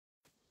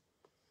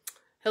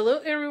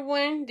Hello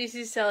everyone, this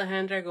is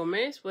Alejandra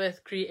Gomez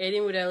with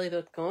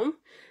creatingwithali.com,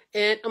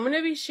 and I'm going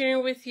to be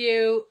sharing with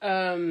you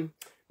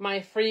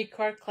my free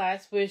card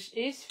class, which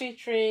is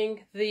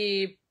featuring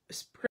the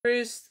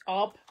Spruced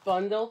Up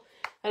bundle.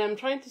 And I'm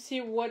trying to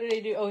see what did I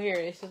do. Oh, here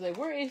it is. So like,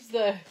 where is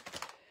the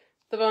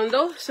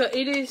bundle? So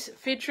it is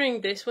featuring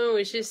this one,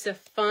 which is a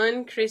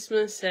fun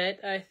Christmas set,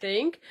 I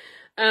think.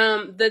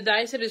 The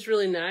die set is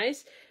really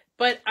nice.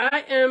 But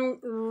I am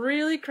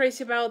really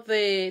crazy about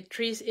the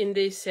trees in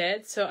this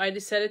set, so I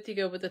decided to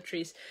go with the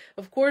trees.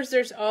 Of course,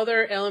 there's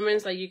other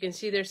elements, like you can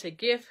see there's a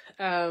gift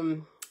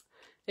and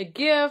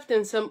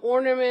some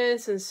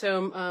ornaments and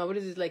some, what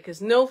is it, like a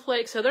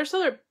snowflake. So there's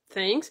other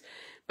things,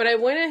 but I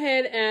went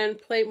ahead and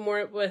played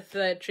more with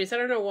the trees. I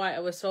don't know why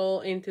I was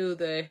all into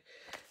the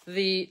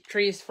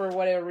trees for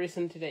whatever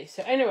reason today.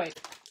 So anyway,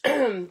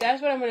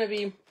 that's what I'm going to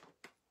be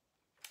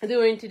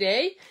doing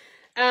today.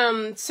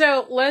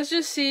 So let's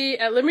just see,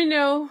 let me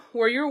know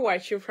where you're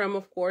watching from,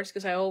 of course,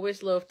 because I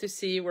always love to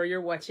see where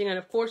you're watching. And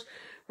of course,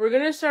 we're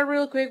going to start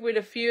real quick with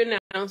a few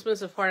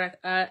announcements as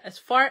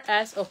far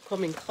as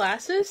upcoming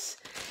classes,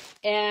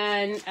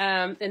 and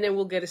then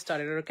we'll get it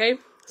started, okay?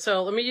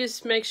 So let me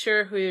just make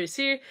sure who is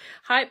here.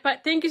 Hi,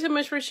 Pat. Thank you so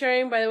much for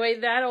sharing. By the way,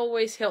 that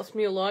always helps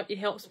me a lot. It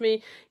helps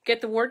me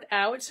get the word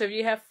out. So if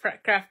you have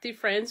crafty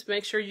friends,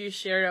 make sure you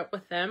share it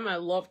with them. I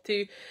love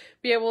to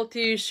be able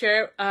to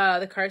share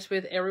the cards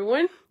with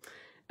everyone.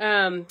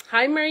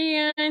 Hi,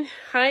 Marianne.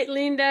 Hi,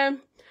 Linda.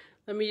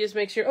 Let me just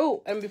make sure.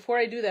 Oh, and before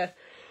I do that,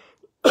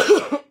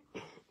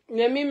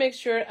 let me make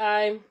sure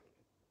I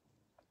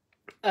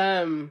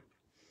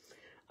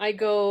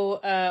go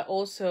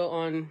also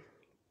on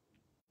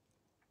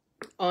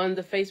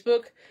the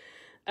Facebook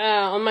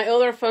on my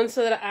other phone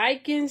so that I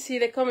can see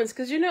the comments,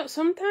 because you know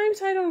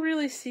sometimes I don't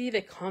really see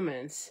the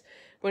comments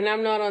when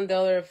I'm not on the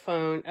other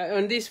phone,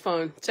 on this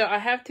phone. So I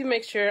have to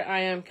make sure I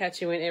am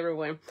catching with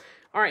everyone.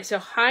 All right, so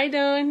hi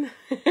Don.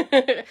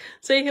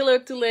 Say hello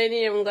to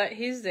Lenny. I'm glad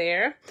he's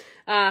there.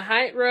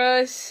 Hi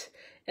Russ.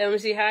 Let me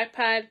see. Hi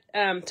Pat.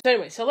 So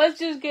anyway, so let's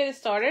just get it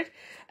started.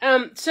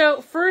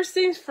 So first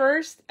things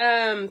first,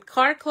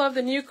 Card Club,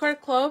 the new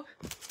Card Club.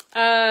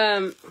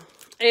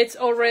 It's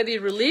already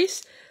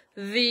released.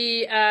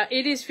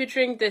 It is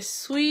featuring the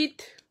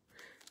sweet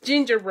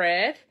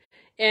gingerbread,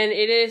 and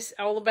it is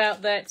all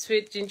about that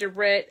sweet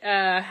gingerbread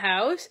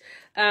house.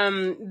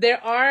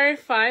 There are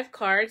 5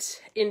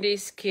 cards in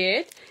this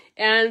kit,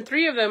 and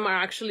 3 of them are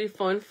actually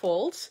fun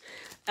folds.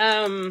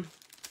 Remember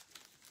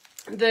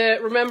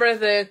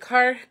the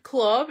Card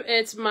Club,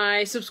 it's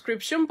my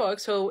subscription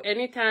box, so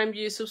anytime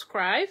you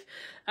subscribe,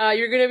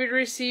 you're gonna be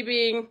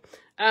receiving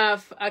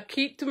a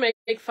kit to make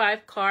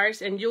 5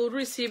 cards, and you'll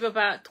receive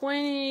about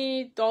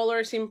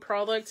 $20 in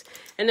products.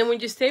 And then when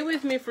you stay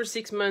with me for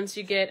 6 months,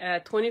 you get a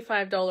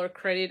 $25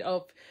 credit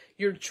of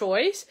your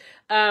choice.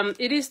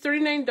 It is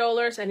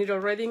 $39, and it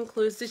already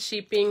includes the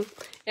shipping,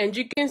 and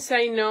you can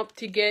sign up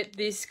to get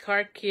this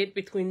card kit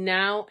between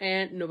now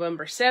and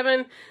November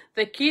 7th.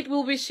 The kit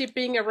will be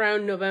shipping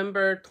around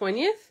November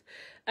 20th.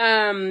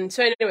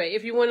 So anyway,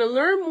 if you want to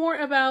learn more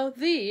about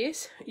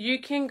this, you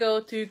can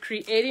go to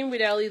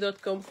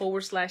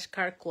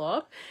creatingwithali.com/card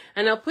club,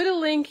 and I'll put a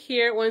link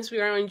here once we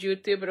are on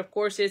YouTube. But of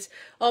course, it's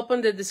up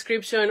in the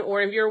description,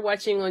 or if you're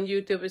watching on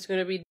YouTube, it's going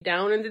to be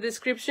down in the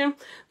description.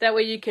 That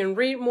way you can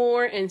read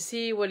more and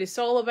see what it's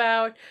all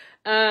about.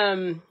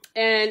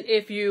 And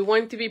if you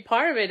want to be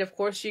part of it, of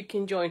course, you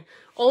can join.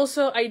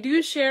 Also, I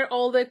do share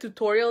all the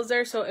tutorials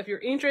there. So if you're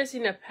interested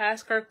in a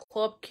past card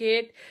club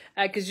kit,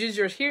 because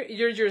you're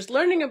just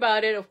learning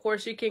about it, of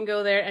course, you can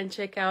go there and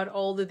check out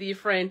all the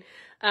different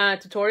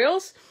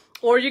tutorials.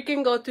 Or you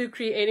can go to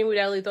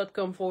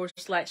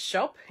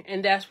creatingwithali.com/shop,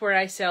 and that's where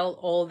I sell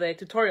all the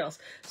tutorials.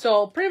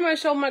 So pretty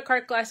much all my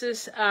card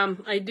classes,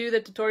 I do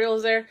the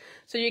tutorials there,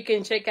 so you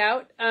can check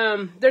out.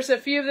 There's a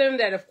few of them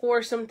that, of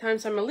course,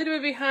 sometimes I'm a little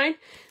bit behind,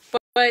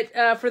 but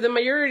for the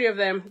majority of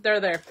them, they're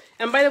there.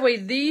 And by the way,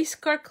 this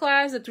card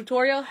class, the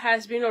tutorial,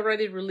 has been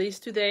already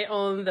released today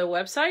on the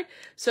website,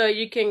 so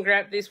you can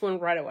grab this one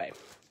right away.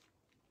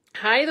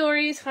 Hi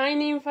Doris, hi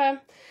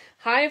Nympha,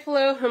 hi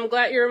Flo, I'm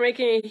glad you're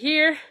making it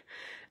here.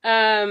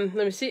 Let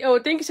me see. Oh,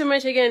 thank you so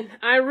much again.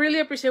 I really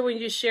appreciate when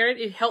you share it.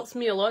 It helps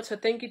me a lot, so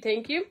thank you,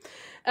 thank you.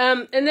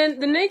 And then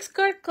the next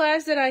card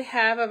class that I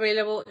have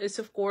available is,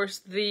 of course,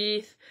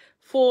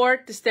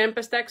 for the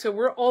Stampin' Stack. So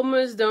we're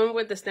almost done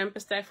with the Stampin'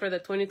 Stack for the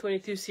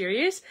 2022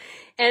 series,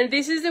 and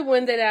this is the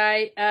one that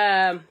I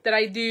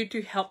do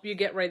to help you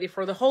get ready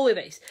for the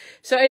holidays.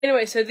 So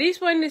anyway, so this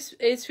one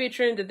is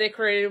featuring the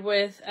Decorated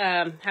with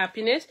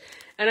Happiness,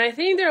 and I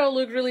think they all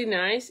look really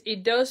nice.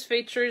 It does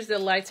features the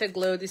Lights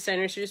Aglow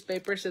designer series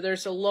paper, so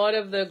there's a lot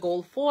of the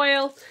gold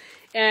foil,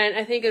 and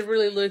I think it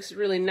really looks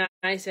really nice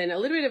and a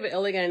little bit of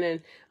elegant,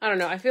 and I don't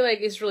know, I feel like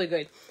it's really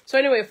good. So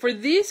anyway, for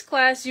this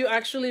class, you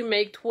actually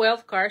make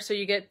 12 cards, so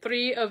you get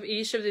 3 of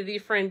each of the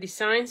different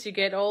designs. You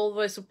get all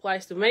the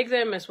supplies to make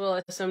them, as well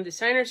as some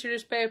designer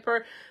series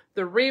paper,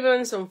 the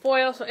ribbons, some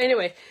foil. So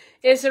anyway,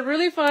 it's a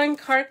really fun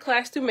card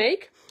class to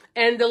make,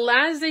 and the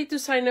last day to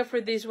sign up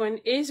for this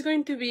one is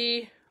going to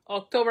be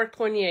October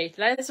 28th.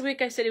 Last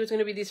week I said it was going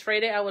to be this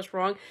Friday. I was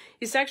wrong.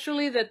 It's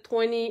actually the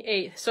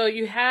 28th. So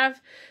you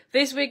have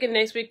this week and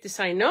next week to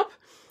sign up.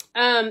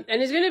 And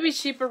it's going to be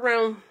cheap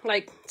around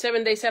like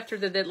 7 days after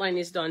the deadline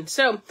is done.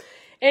 So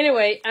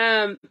anyway,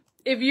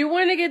 if you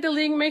want to get the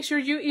link, make sure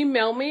you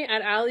email me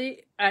at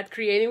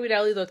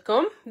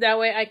ali@creatingwithali.com. That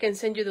way I can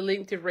send you the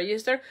link to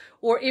register.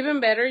 Or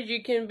even better,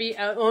 you can be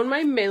on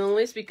my mailing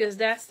list, because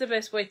that's the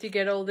best way to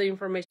get all the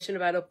information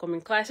about upcoming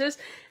classes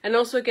and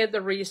also get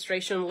the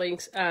registration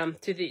links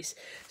to these.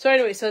 So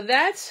anyway, so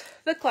that's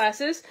the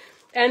classes.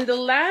 And the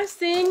last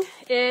thing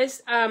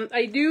is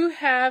I do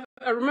have,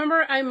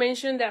 remember I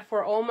mentioned that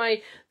for all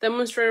my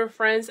demonstrator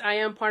friends, I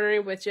am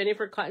partnering with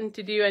Jennifer Cotton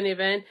to do an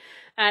event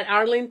at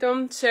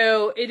Arlington.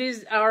 So it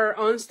is our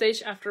on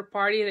stage after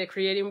party, the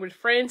Creating with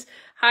Friends.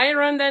 Hi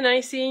Rhonda,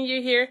 nice seeing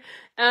you here.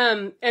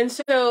 And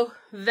so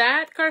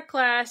that card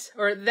class,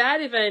 or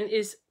that event,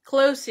 is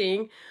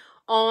closing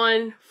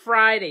on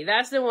Friday.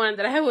 That's the one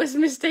that I was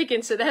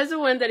mistaken. So that's the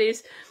one that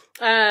is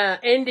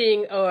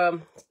ending,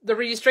 the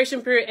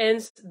registration period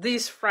ends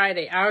this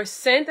Friday. I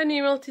sent an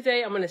email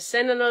today. I'm going to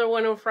send another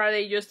one on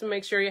Friday just to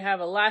make sure you have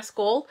a last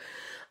call.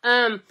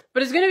 But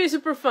it's going to be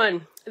super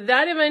fun.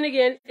 That event,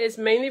 again, is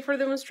mainly for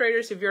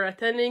demonstrators. If you're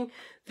attending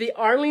the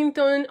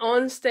Arlington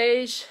on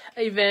stage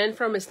event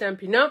from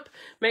Stampin Up,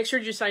 make sure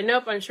you sign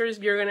up. I'm sure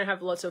you're going to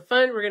have lots of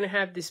fun. We're going to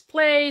have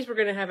displays. We're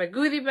going to have a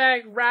goodie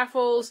bag,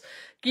 raffles,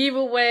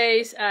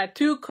 giveaways,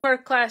 2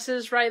 card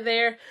classes right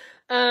there.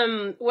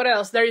 What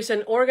else? There is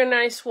an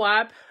organized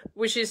swap,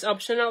 which is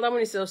optional. That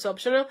one is also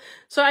optional.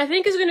 So I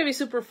think it's going to be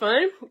super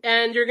fun,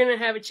 and you're going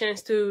to have a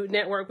chance to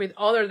network with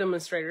other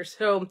demonstrators.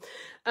 So,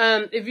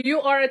 if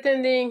you are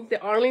attending the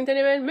Arlington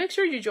event, make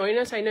sure you join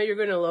us. I know you're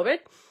going to love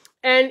it.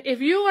 And if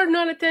you are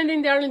not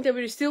attending the Arlington,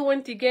 but you still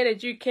want to get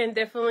it, you can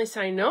definitely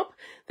sign up.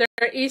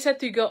 There is a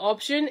to-go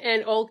option,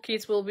 and all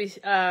kits will be,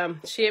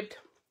 shipped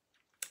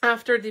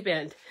after the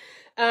event.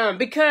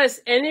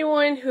 Because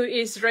anyone who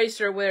is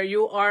registered, whether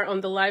you are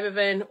on the live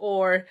event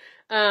or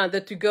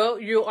the to-go,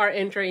 you are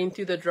entering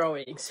into the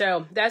drawing.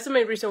 So that's the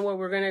main reason why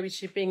we're going to be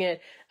shipping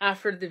it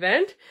after the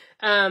event,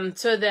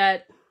 so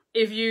that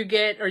if you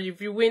get, or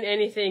if you win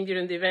anything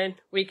during the event,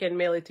 we can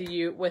mail it to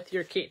you with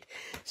your kit.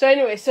 So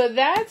anyway, so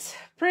that's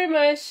pretty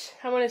much,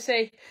 I want to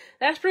say,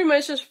 that's pretty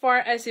much as far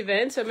as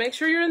events. So make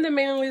sure you're on the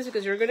mailing list,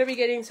 because you're going to be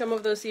getting some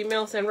of those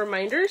emails and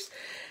reminders.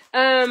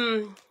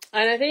 And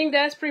I think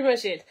that's pretty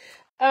much it.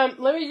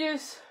 Let me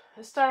just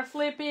start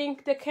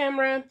flipping the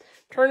camera,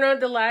 turn on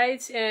the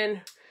lights,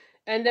 and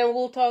then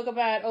we'll talk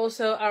about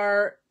also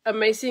our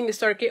amazing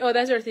starter kit. Oh,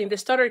 that's our thing, the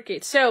starter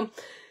kit. So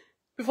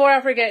before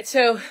I forget,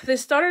 so the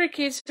starter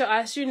kits, so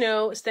as you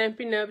know,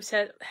 Stampin' Up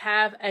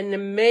have an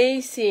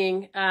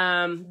amazing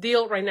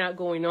deal right now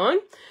going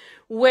on,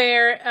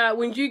 where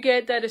when you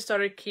get that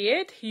starter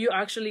kit, you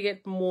actually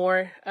get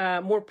more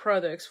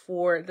products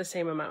for the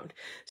same amount.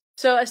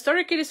 So a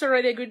starter kit is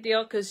already a good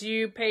deal, because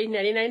you pay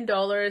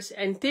 $99,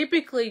 and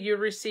typically you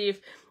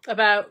receive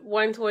about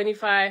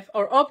 $125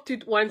 or up to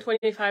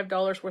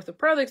 $125 worth of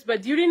products.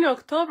 But during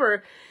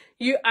October,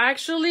 you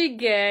actually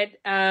get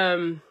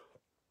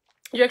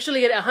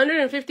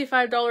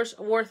 $155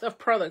 worth of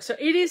products. So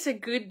it is a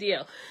good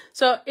deal.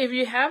 So if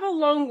you have a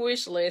long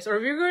wish list, or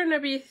if you're going to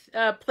be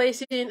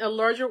placing a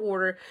larger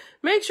order,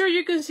 make sure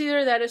you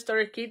consider that a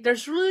starter kit.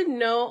 There's really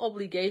no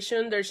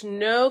obligation. There's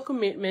no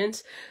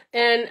commitments.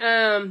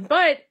 And,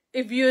 but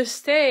if you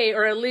stay,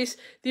 or at least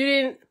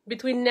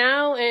between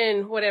now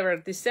and whatever,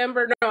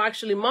 December, no,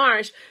 actually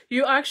March,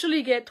 you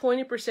actually get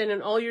 20%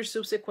 on all your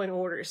subsequent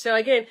orders. So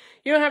again,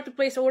 you don't have to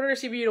place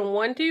orders if you don't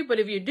want to, but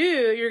if you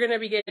do, you're going to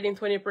be getting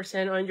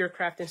 20% on your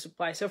crafting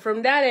supply. So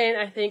from that end,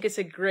 I think it's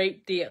a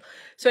great deal.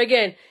 So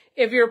again,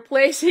 if you're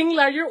placing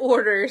larger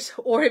orders,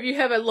 or if you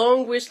have a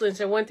long wish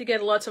list and want to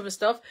get lots of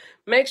stuff,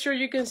 make sure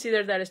you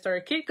consider that a starter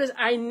kit, because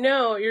I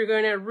know you're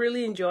going to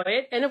really enjoy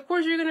it. And of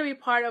course, you're going to be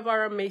part of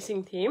our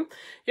amazing team.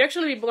 You're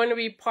actually going to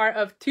be part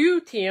of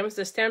 2 teams,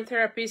 the Stamp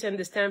Therapies and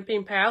the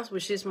Stamping Pals,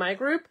 which is my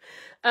group,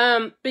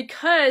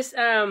 because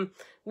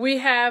we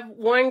have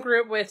one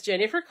group with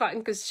Jennifer Cotton,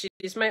 because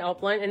she's my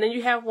upline, and then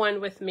you have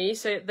one with me.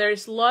 So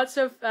there's lots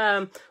of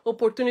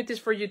opportunities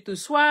for you to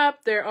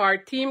swap. There are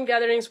team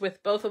gatherings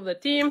with both of the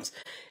teams,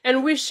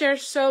 and we share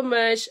so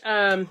much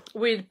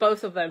with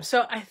both of them.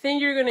 So I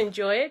think you're going to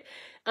enjoy it.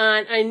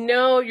 And I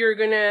know you're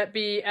going to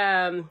be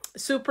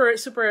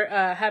super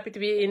happy to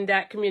be in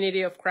that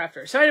community of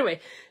crafters. So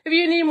anyway, if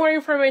you need more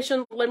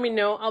information, let me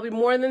know. I'll be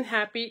more than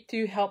happy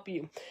to help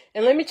you.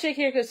 And let me check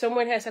here, because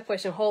someone has a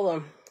question. Hold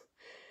on.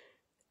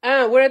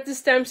 What are the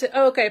stamp sets?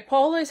 Oh, okay,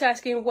 Paul is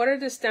asking, what are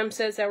the stamp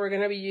sets that we're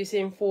going to be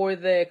using for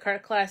the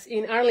card class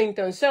in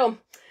Arlington? So,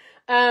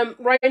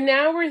 right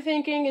now we're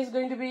thinking it's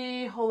going to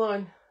be, hold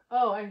on.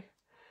 Oh,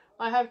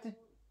 I have to,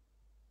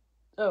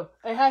 oh,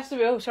 it has to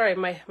be, oh, sorry,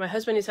 my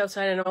husband is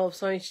outside, and all of a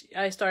sudden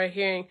I started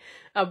hearing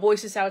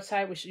voices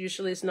outside, which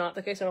usually is not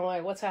the case. And I'm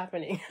like, what's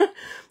happening?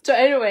 So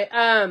anyway,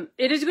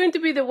 it is going to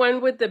be the one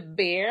with the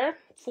bear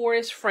for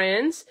his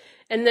friends.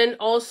 And then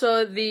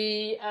also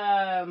the,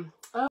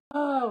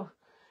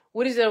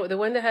 what is the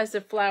one that has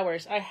the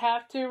flowers? I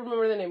have to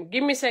remember the name.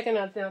 Give me a second,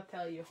 I'll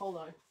tell you. Hold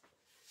on.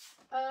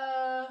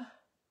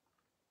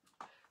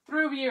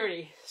 True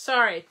Beauty.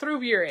 Sorry, True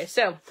Beauty.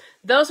 So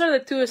those are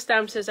the two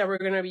stamp sets that we're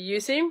going to be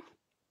using.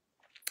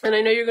 And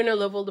I know you're going to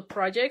love all the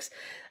projects.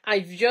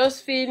 I've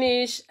just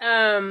finished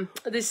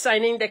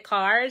designing the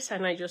cards,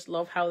 and I just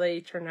love how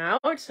they turn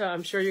out. So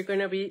I'm sure you're going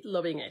to be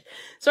loving it.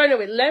 So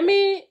anyway, let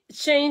me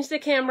change the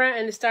camera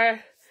and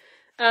start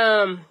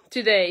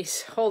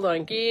today's. Hold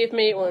on, give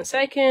me 1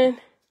 second.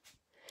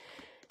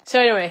 So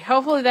anyway,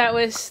 hopefully that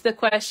was the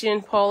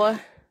question,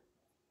 Paula.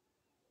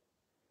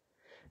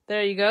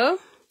 There you go.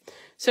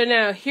 So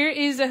now here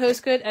is the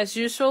host code as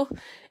usual.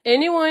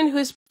 Anyone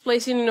who's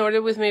placing an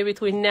order with me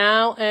between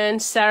now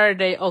and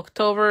Saturday,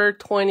 October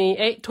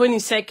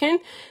 22nd,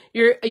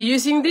 you're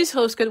using this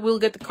host code, will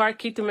get the card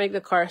kit to make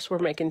the cards we're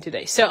making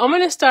today. So I'm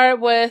going to start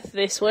with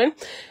this one.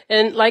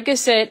 And like I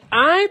said,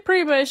 I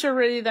pretty much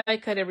already die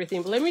cut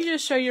everything. But let me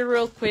just show you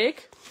real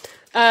quick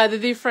the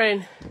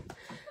different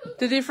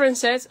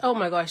sets. Oh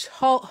my gosh.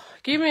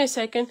 Give me a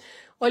second.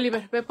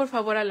 Oliver, ve por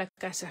favor a la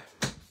casa.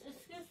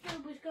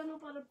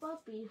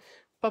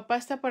 Papá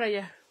está por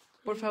allá.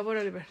 Por favor,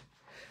 Oliver.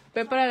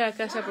 Ve para la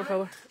casa, por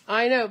favor.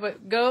 I know,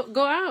 but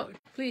go out,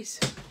 please.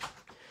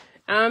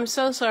 I'm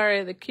so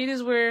sorry. The kid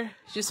is where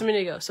just a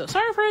minute ago. So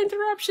sorry for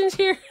interruptions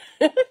here.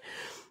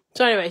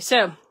 So anyway,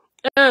 so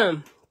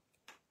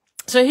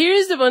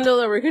here's the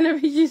bundle that we're gonna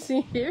be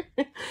using here.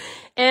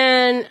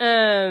 And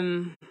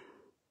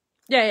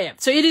yeah.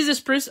 So it is a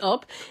Spruced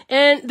Up.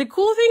 And the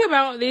cool thing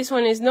about this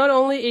one is not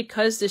only it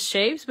cuts the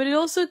shapes, but it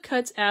also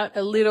cuts out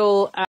a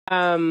little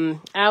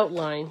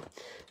outline.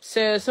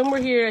 So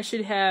somewhere here I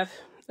should have,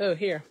 oh,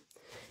 here.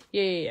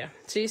 Yeah.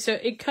 See, so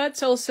it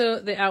cuts also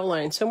the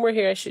outline. Somewhere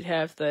here I should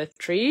have the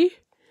tree.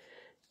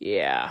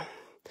 Yeah.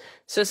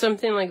 So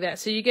something like that.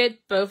 So you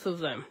get both of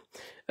them.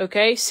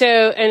 Okay,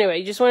 so anyway,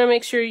 you just want to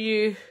make sure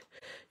you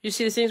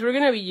see the things. We're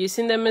going to be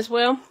using them as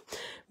well.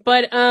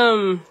 But,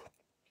 and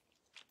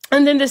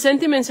then the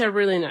sentiments are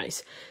really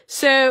nice.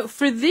 So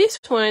for this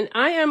one,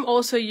 I am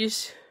also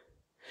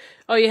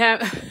oh, you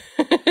have,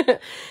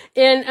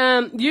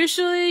 and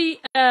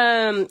usually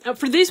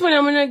for this one,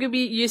 I'm going to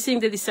be using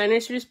the designer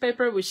series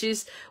paper, which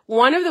is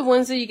one of the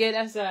ones that you get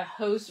as a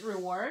host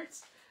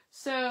rewards.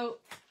 So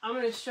I'm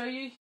going to show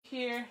you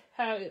here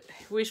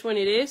which one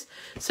it is.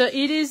 So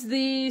it is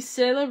the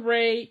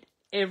Celebrate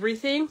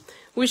Everything,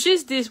 which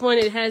is this one.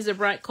 It has the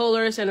bright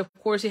colors, and of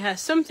course it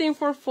has something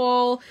for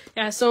fall,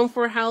 it has some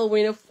for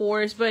Halloween, of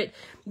course, but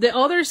the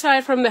other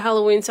side from the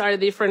Halloweens are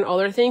different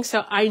other things.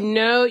 So I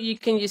know you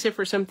can use it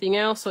for something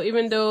else. So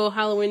even though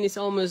Halloween is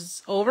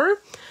almost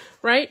over,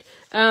 right,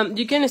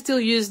 you can still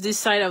use this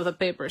side of the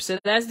paper. So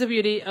that's the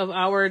beauty of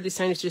our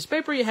designer series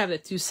paper. You have the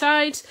two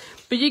sides,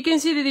 but you can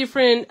see the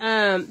different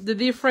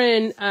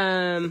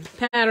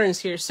patterns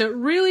here. So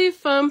really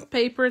fun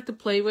paper to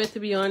play with, to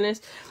be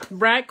honest.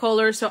 Bright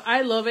colors, so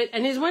I love it.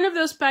 And it's one of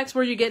those packs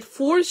where you get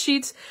 4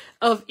 sheets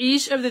of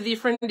each of the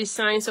different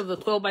designs of the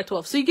 12 by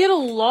 12. So you get a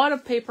lot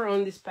of paper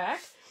on this pack.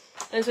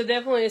 And so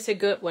definitely it's a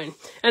good one.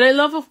 And I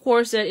love, of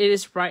course, that it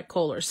is bright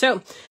colors.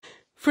 So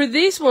for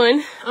this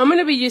one, I'm going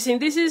to be using,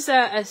 this is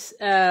I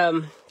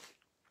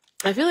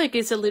feel like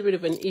it's a little bit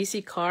of an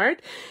easy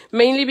card,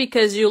 mainly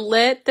because you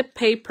let the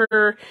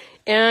paper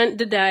and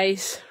the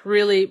dice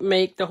really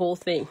make the whole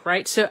thing,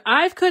 right? So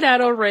I've cut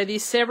out already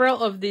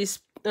several of these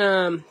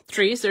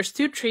trees. There's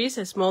 2 trees,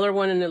 a smaller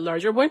one and a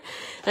larger one.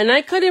 And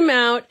I cut them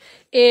out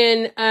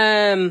in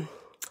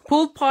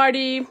Pool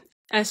Party,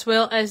 as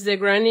well as the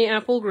Granny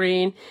Apple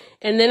Green.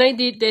 And then I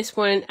did this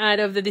one out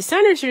of the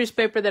designer series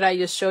paper that I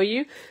just showed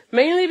you,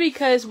 mainly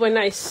because when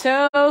I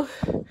saw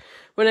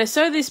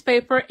this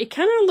paper, it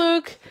kind of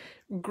looked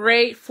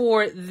great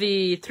for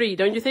the tree,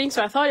 don't you think?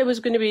 So I thought it's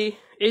going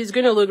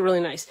to look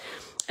really nice.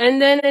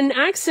 And then an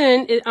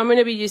accent, I'm going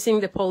to be using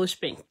the Polish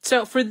pink.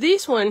 So for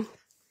this one,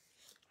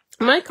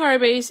 my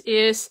card base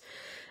is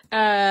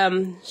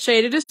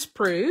shaded as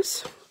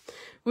Spruce,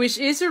 which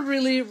is a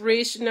really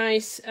rich,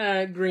 nice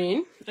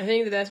green. I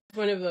think that's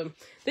one of them.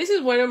 This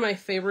is one of my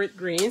favorite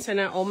greens, and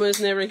I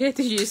almost never get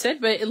to use it,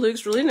 but it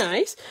looks really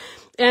nice.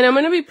 And I'm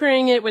going to be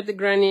pairing it with the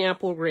Granny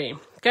Apple Green,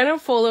 kind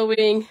of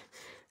following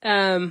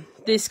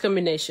this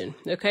combination,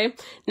 okay?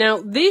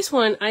 Now, this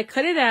one, I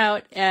cut it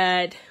out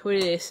at, what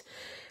it is,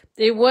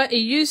 it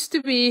used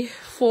to be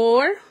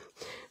 4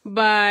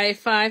 by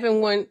 5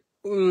 and 1,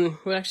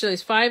 well, actually,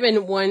 it's 5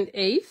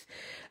 1/8.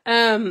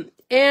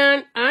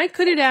 And I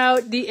cut it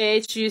out the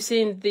edge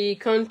using the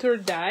contour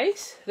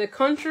dice, the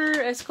contour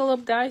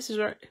Escalope dice,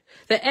 the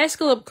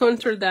Escalope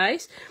contour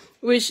dice,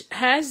 which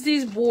has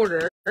this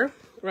border,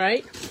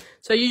 right?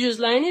 So you just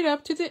line it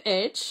up to the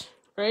edge,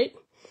 right?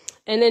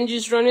 And then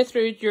just run it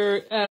through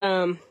your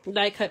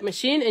die cut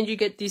machine, and you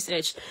get this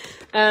edge.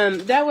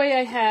 That way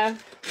I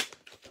have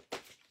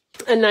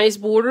a nice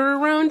border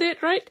around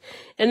it, right?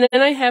 And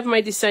then I have my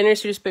designer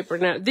series paper.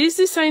 Now, this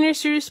designer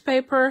series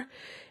paper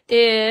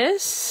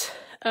is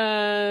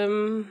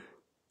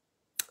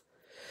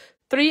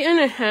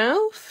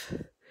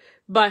 3.5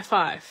 by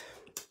 5,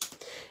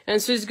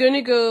 and so it's going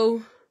to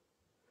go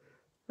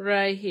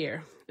right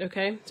here.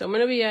 Okay, so I'm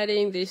going to be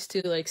adding these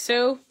two like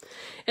so.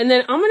 And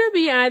then I'm going to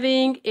be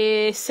adding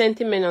a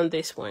sentiment on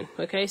this one.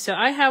 Okay, so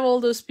I have all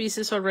those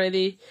pieces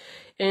already.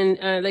 And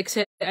like I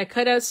said, I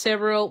cut out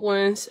several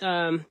ones.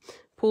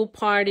 Pool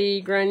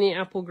Party, Granny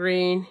Apple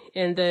Green,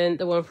 and then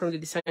the one from the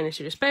Designer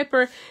Series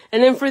paper.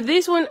 And then for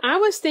this one, I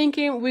was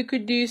thinking we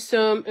could do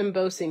some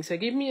embossing. So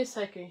give me a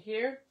second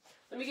here.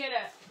 Let me get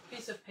a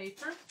piece of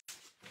paper.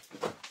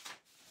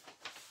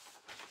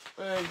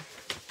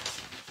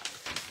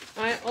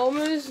 I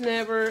almost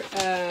never,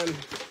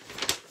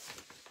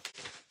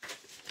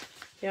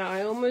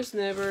 I almost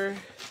never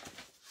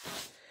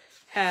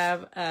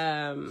have,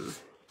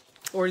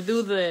 or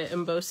do the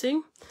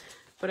embossing,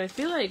 but I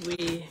feel like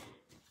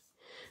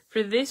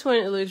for this one,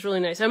 it looks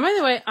really nice. And by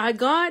the way, I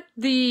got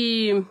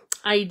the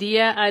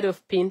idea out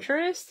of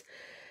Pinterest.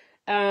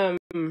 I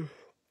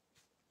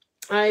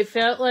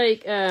felt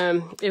like,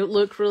 it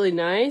looked really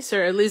nice,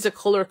 or at least a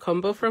color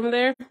combo from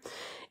there.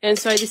 And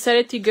so I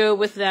decided to go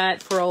with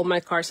that for all my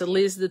cards, at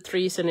least the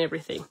trees and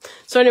everything.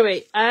 So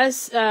anyway,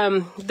 as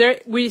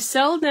we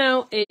sell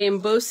now a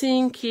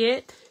embossing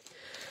kit.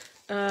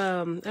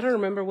 I don't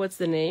remember what's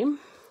the name,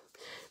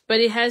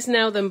 but it has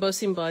now the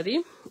embossing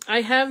body.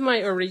 I have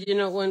my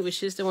original one,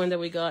 which is the one that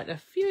we got a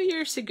few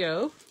years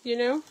ago, you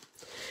know.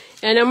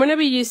 And I'm going to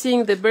be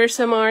using the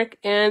Versamark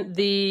and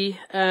the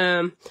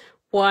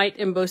white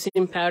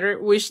embossing powder,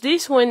 which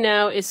this one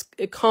now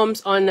it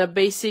comes on a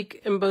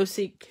basic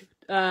embossing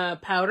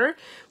powder,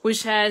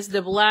 which has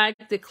the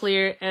black, the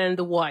clear, and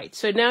the white.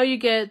 So now you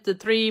get the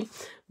 3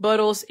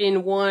 bottles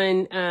in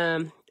one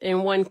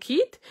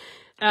kit,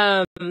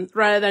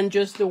 rather than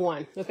just the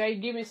one. Okay,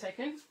 give me a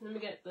second. Let me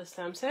get the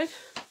stamp set.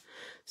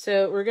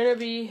 So we're gonna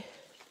be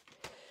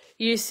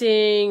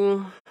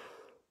using,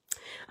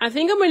 I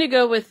think I'm gonna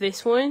go with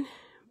this one.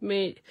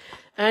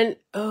 And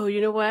oh,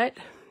 you know what?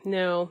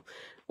 No.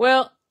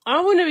 Well,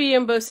 I want to be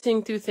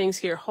embossing 2 things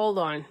here. Hold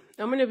on.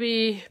 I think I'm going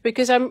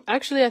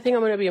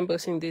to be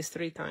embossing these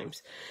 3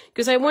 times.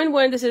 Because I want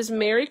one that says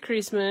Merry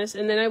Christmas,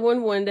 and then I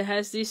want one that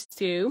has these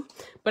 2.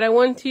 But I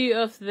want 2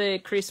 of the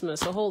Christmas,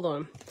 so hold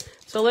on.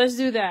 So let's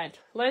do that.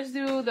 Let's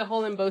do the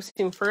whole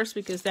embossing first,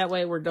 because that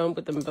way we're done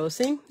with the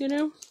embossing, you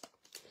know?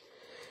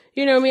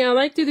 You know me, I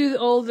like to do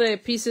all the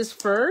pieces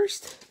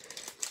first.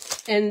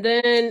 And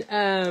then,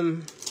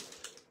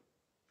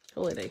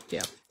 holiday,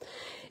 yeah.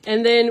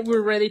 And then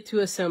we're ready to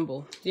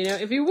assemble. You know,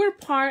 if you were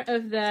part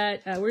of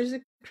that, where's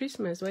the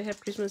Christmas? Do I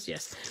have Christmas?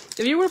 Yes.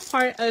 If you were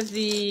part of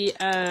the,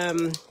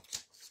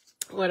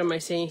 what am I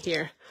saying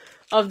here?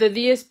 Of the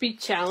DSP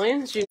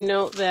challenge, you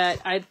know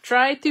that I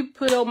try to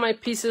put all my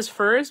pieces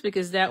first,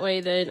 because that way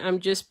then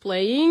I'm just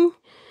playing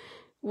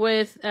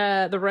with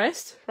the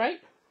rest, right?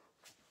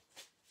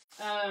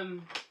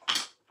 Hold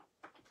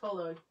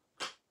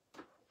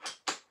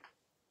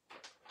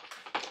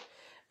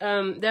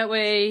on. That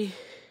way,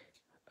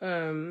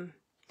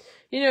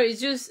 you know,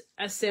 it's just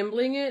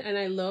assembling it, and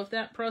I love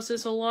that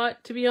process a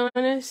lot, to be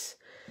honest.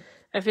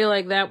 I feel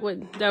like that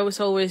was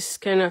always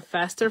kind of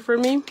faster for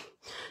me.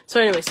 So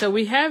anyway, so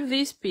we have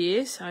this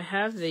piece. I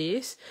have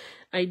this.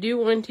 I do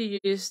want to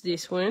use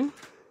this one.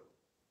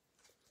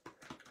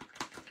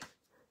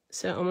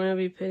 So I'm going to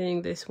be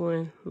putting this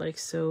one like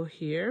so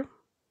here.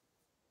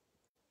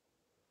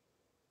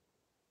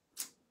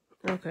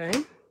 Okay.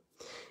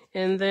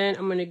 And then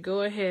I'm going to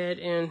go ahead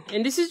and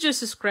this is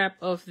just a scrap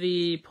of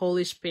the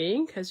Polish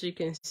pink, as you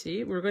can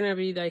see. We're going to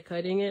be die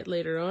cutting it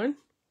later on.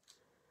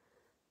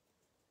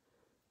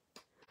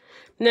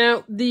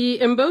 Now,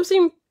 the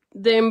embossing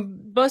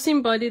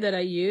body that I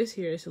use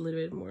here is a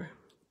little bit more.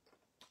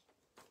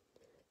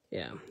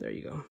 Yeah, there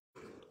you go.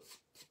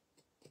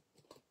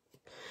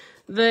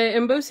 The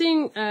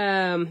embossing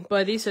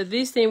body, so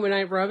this thing, when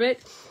I rub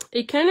it,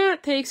 it kind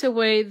of takes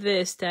away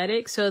the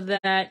static, so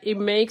that it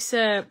makes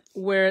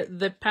where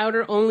the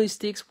powder only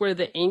sticks where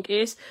the ink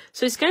is.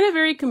 So it's kind of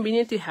very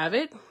convenient to have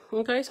it.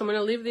 Okay, so I'm going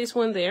to leave this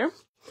one there. I'm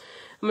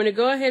going to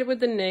go ahead with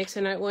the next,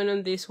 and I went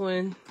on this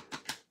one,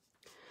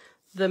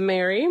 the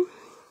Mary.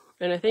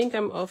 And I think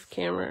I'm off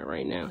camera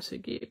right now, so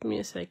give me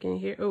a second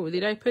here. Oh,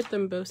 did I put the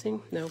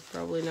embossing? No,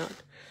 probably not.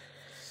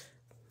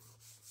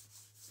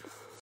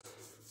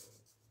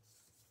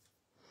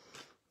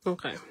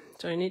 Okay,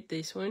 so I need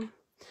this one.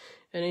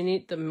 And I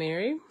need the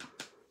Mary.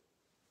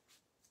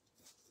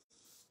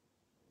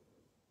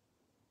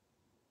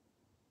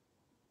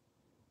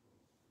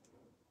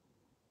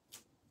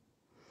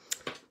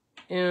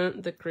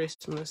 And the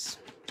Christmas.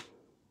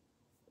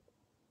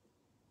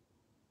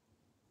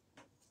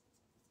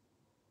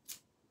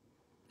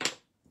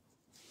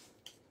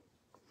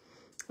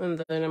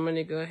 And then I'm going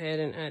to go ahead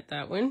and add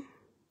that one.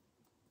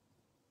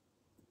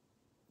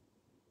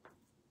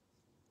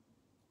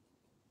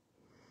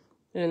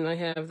 And I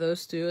have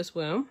those 2 as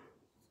well.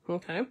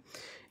 Okay.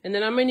 And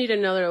then I'm going to need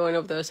another one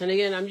of those. And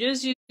again, I'm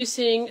just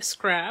using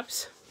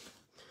scraps.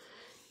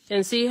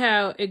 And see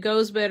how it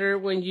goes better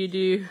when you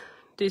do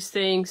these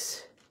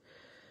things.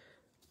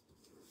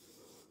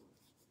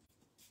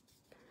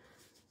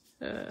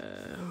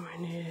 I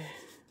need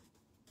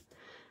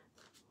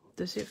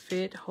Does it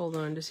fit? Hold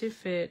on. Does it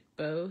fit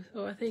both?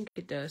 Oh, I think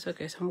it does.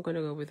 Okay, so I'm going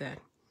to go with that.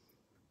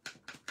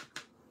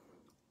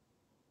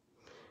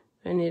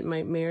 I need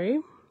my Mary.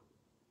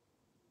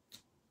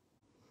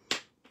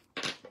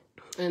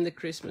 And the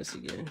Christmas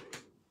again.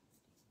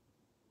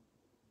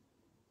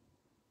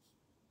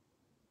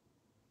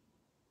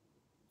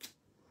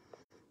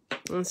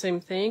 And same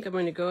thing, I'm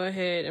going to go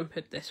ahead and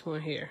put this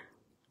one here.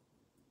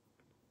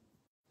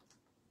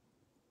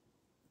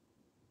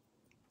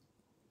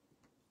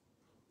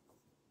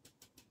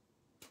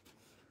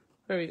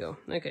 There we go.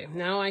 Okay,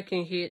 now I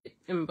can heat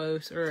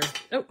emboss or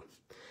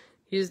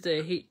use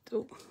the heat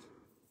tool.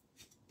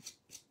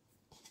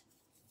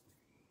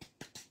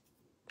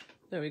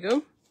 There we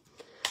go.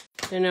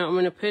 And now I'm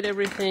going to put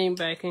everything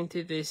back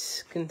into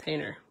this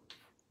container.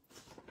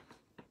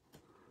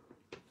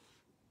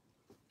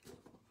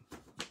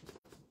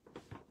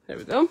 There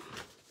we go.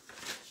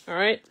 All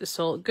right, it's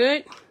all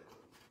good.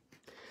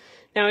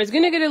 Now it's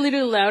going to get a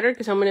little louder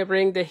because I'm going to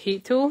bring the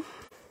heat tool.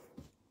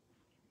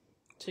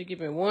 So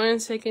give me 1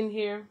 second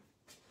here.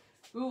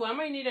 Ooh, I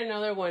might need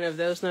another one of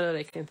those now that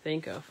I can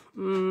think of.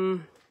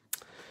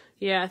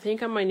 Yeah, I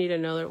think I might need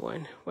another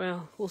one.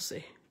 Well, we'll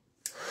see.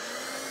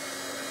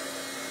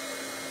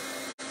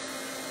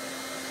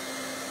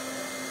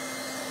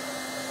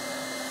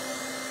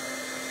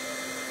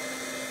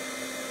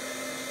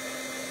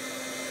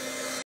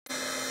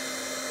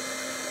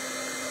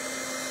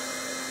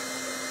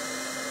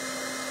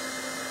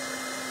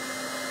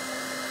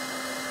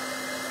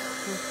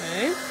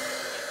 Okay.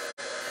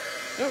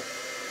 Oh.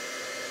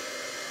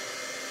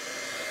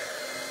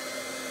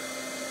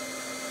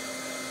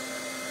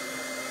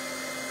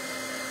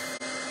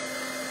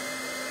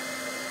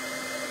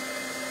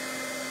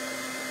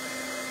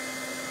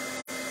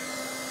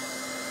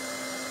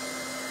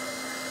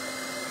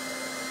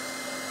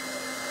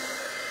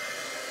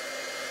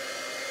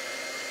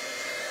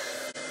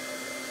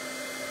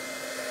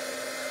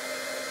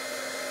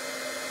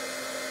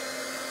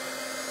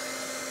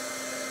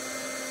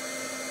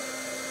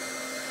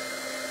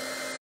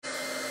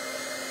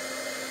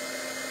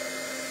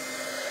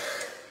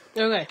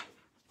 Okay.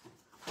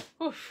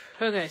 Oof.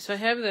 Okay, so I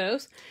have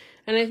those.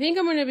 And I think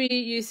I'm going to be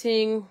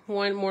using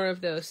one more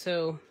of those.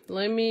 So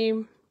let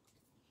me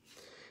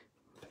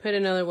put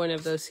another one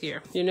of those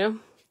here, you know?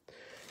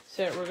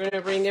 So we're going to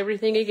bring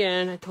everything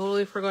again. I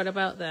totally forgot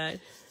about that.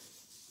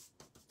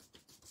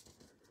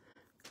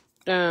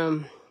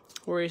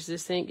 Where is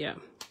this thing? Yeah.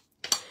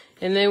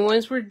 And then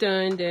once we're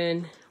done,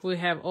 then we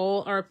have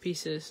all our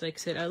pieces. Like I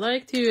said, I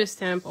like to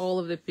stamp all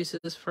of the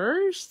pieces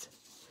first,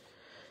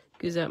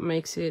 because that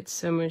makes it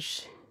so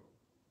much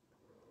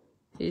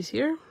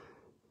easier.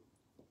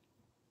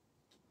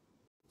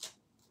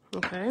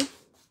 Okay.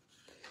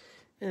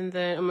 And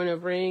then I'm going to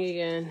bring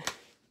again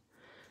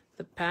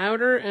the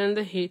powder and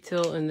the heat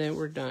tool, and then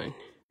we're done.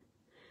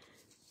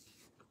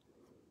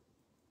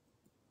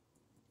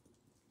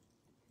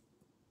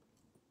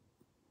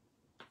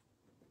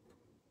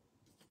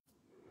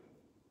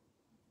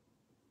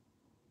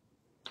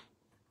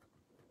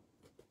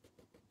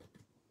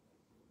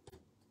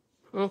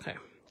 Okay.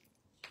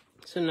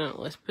 So now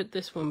let's put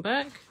this one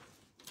back.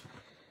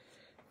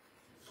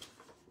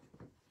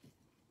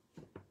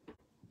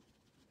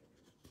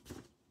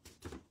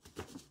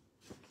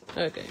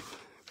 Okay.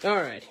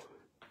 Alrighty.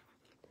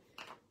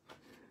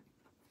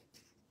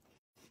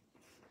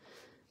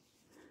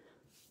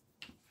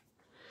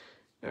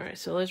 Alright,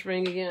 so let's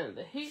bring again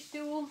the heat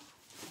tool.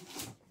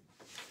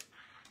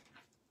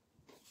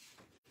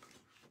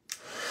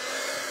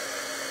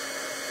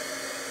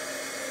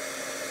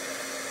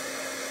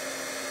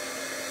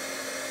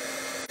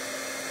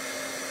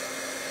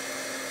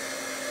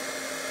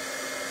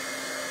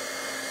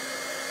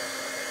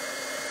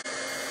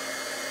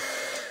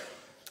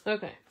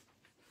 Okay.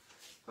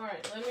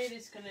 Alright, let me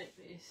disconnect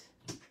these.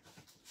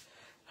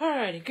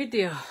 Alrighty, good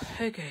deal.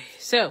 Okay,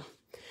 so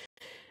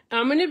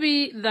I'm going to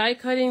be die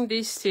cutting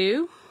these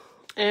two.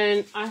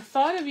 And I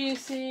thought of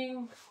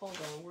using, hold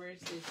on, where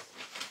is this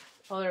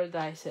other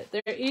die set?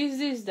 There is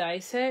this die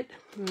set.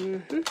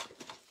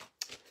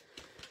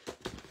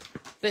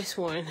 This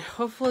one.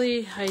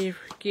 Hopefully I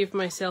give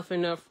myself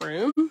enough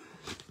room.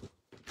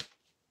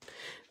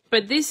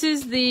 But this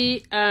is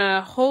the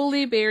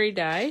Holy Berry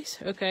dies,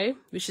 okay,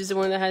 which is the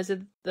one that has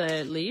the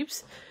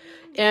leaves.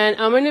 And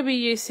I'm going to be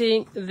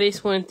using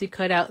this one to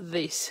cut out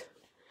this,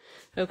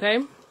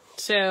 okay?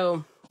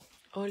 So,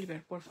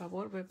 Oliver, por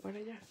favor, ve para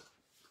allá.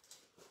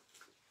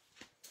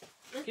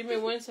 Give me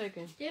 1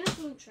 second. Do you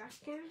have a trash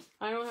can?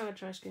 I don't have a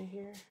trash can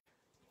here.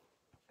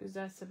 Because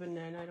that's a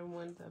banana. I don't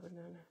want that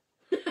banana.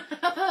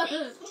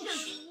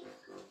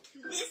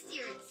 This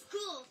year at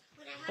school,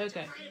 when I had to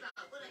write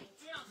about what I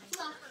did on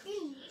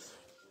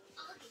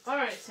my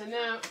Alright, so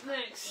now,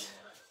 next.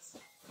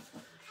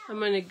 I'm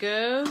going to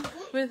go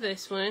with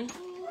this one.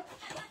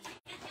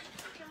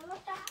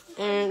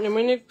 And I'm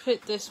going to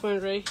put this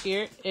one right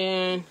here.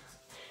 And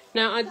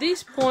now at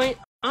this point,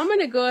 I'm going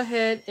to go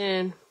ahead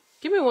and...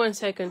 Give me 1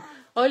 second.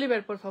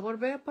 Oliver, por favor,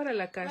 ve para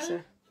la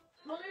casa.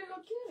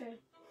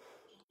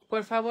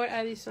 Por favor,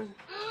 Addison.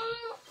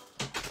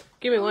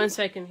 Give me 1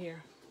 second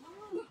here.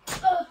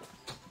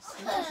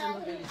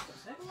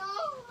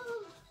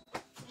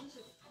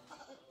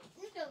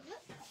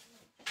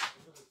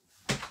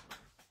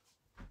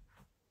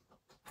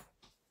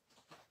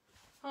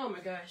 Oh my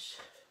gosh.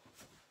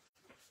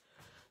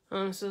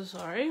 I'm so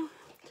sorry.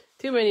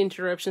 Too many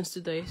interruptions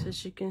today,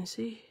 as you can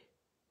see.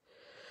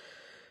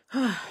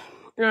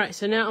 Alright,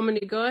 so now I'm going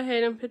to go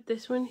ahead and put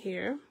this one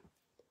here.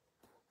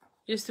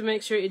 Just to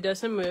make sure it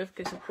doesn't move,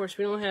 because of course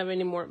we don't have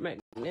any more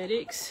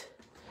magnetics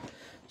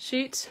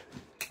sheets.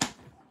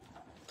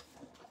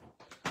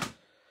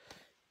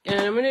 And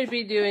I'm going to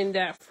be doing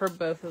that for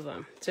both of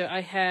them. So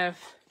I have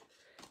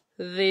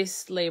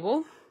this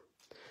label.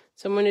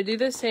 So I'm going to do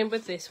the same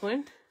with this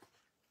one.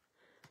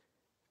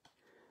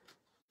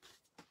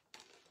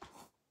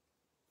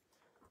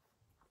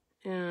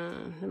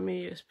 And let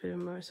me just put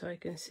them more so I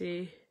can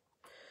see,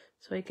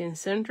 so I can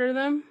center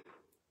them.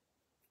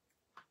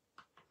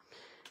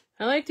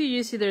 I like to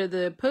use either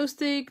the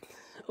Post-it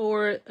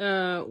or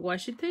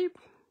washi tape.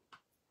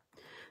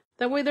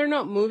 That way they're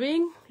not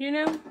moving, you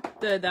know,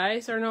 the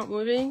dies are not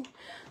moving,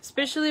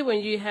 especially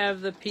when you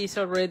have the piece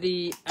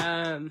already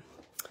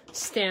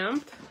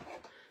stamped.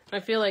 I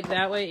feel like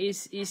that way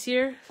is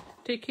easier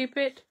to keep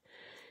it,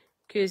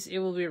 because it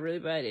will be really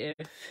bad if,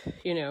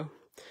 you know,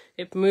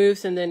 it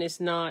moves and then it's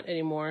not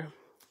anymore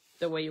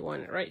the way you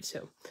want it, right?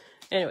 So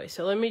anyway,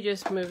 so let me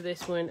just move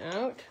this one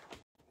out.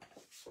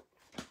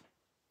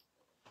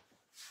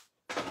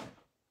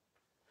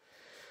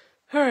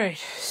 All right,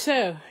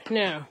 so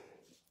now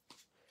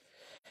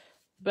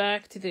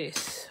back to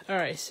this. All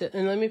right, so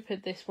and let me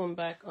put this one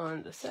back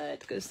on the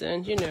side, because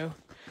then, you know,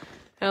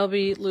 I'll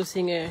be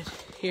losing it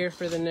here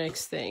for the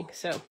next thing.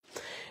 So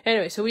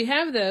anyway, so we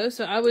have those.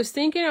 So I was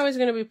thinking I was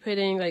going to be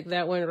putting like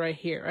that one right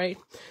here, right?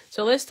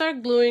 So let's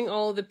start gluing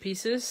all the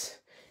pieces.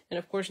 And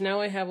of course, now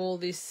I have all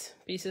these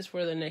pieces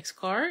for the next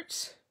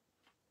cards.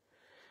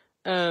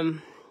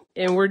 And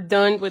we're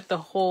done with the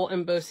whole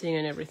embossing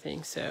and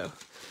everything. So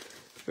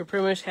we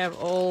pretty much have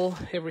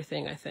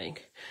everything, I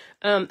think.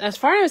 As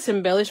far as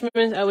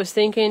embellishments, I was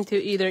thinking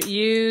to either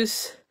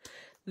use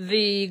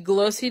the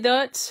glossy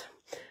dots,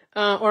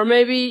 or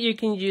maybe you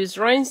can use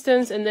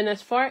rhinestones. And then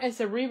as far as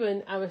the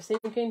ribbon, I was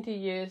thinking to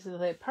use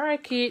the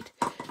parakeet,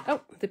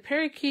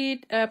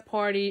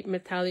 party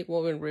metallic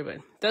woven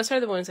ribbon. Those are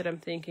the ones that I'm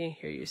thinking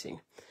here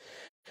using.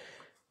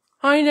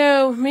 I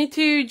know, me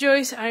too,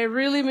 Joyce. I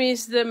really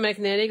miss the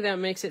magnetic. That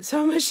makes it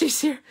so much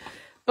easier.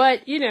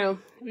 But, you know,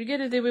 we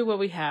gotta do with what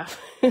we have.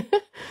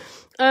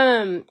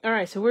 All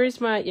right, so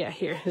where's my, yeah,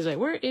 here. It's like,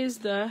 where is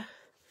the,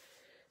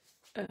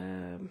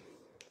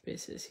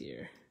 pieces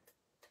here?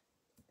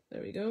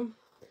 There we go.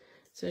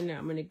 So now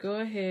I'm gonna go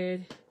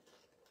ahead.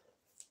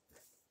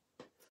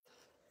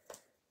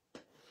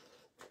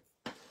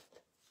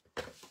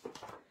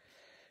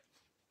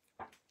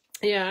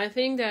 Yeah, I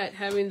think that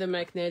having the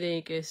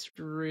magnetic is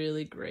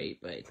really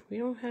great, but we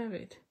don't have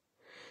it.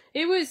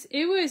 It was,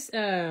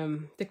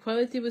 the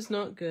quality was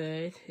not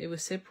good. It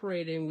was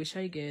separating, wish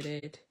I get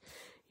it,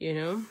 you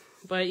know?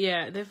 But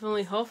yeah,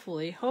 definitely,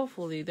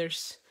 hopefully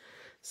there's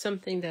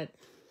something that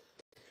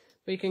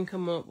we can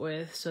come up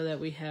with so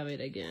that we have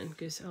it again.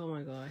 Because, oh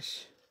my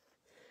gosh,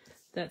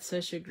 that's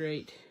such a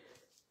great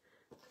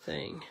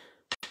thing.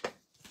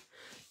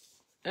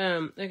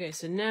 Okay,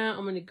 so now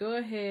I'm going to go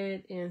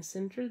ahead and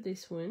center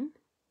this one.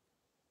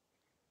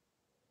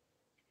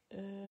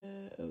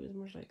 It's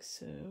more like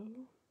so.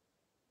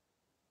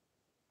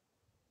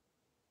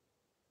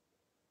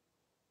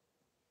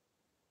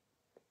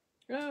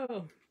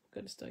 Oh,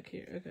 got it stuck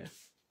here. Okay.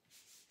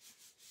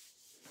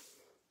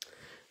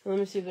 Let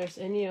me see if there's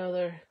any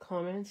other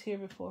comments here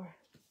before.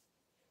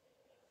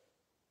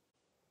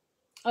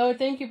 Oh,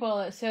 thank you,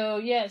 Paula. So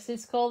yes,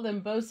 it's called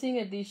Embossing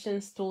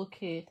Additions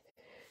Toolkit.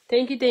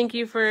 Thank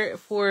you for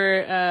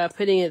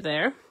putting it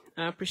there.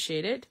 I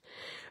appreciate it.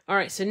 All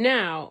right, so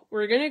now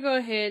we're gonna go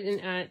ahead and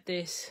add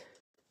this.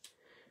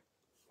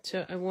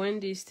 So I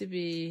want these to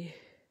be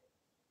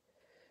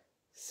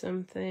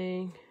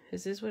something.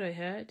 Is this what I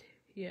had?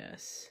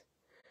 Yes.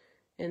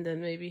 And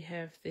then maybe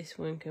have this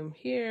one come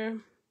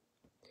here.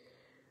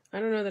 I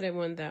don't know that I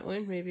want that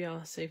one. Maybe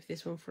I'll save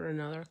this one for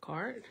another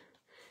card.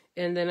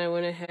 And then I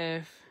want to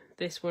have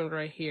this one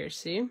right here,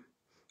 see?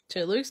 So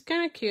it looks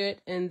kind of cute.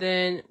 And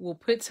then we'll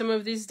put some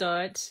of these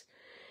dots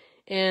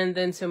and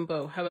then some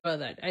bow. How about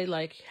that? I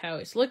like how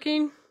it's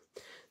looking.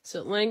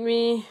 So let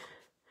me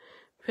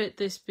put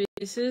these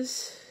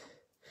pieces.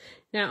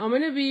 Now I'm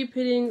going to be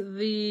putting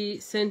the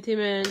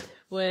sentiment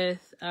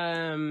with,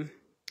 and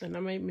I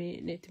might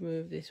need to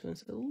move this one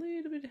a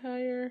little bit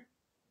higher.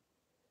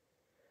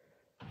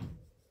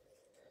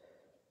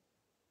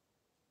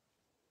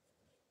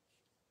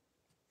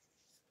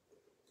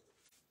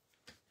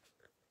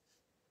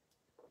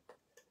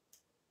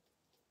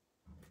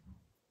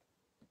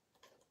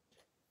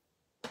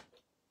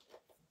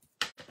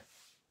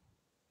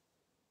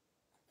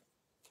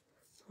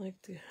 I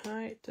like to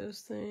hide those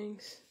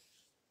things.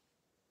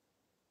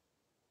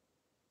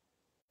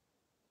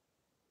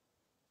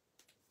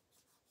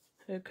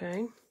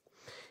 Okay.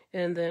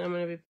 And then I'm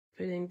going to be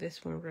putting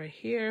this one right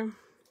here.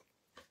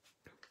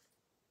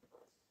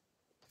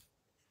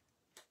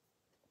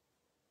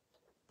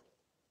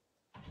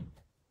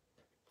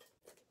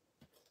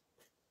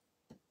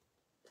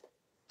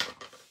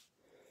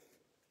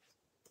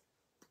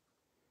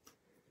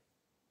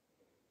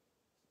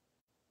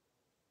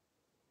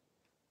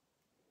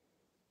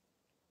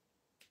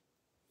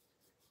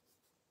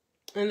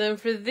 And then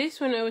for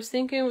this one, I was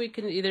thinking we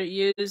can either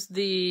use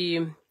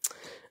the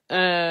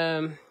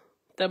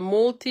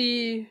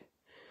multi-liquid,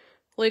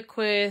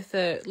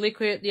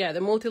 the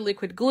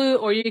multi-liquid glue,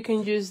 or you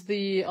can use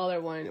the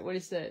other one. What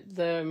is that?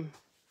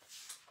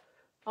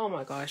 Oh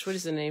my gosh, what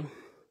is the name?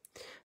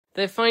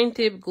 The fine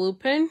tip glue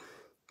pen.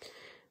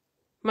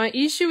 My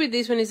issue with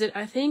this one is that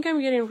I think I'm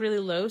getting really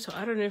low, so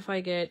I don't know if I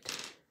get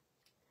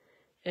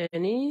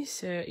any.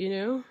 So, you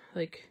know,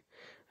 like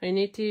I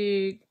need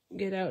to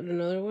get out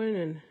another one,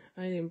 and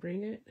I didn't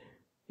bring it.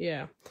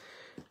 Yeah,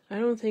 I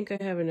don't think I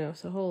have enough,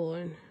 so hold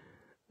on.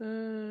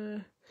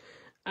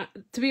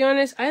 To be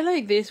honest, I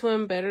like this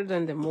one better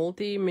than the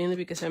multi, mainly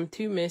because I'm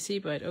too messy,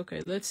 but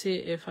okay, let's see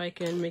if I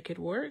can make it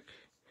work.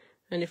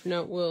 And if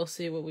not, we'll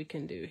see what we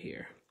can do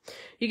here.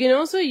 You can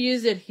also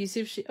use the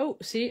adhesive sheet. Oh,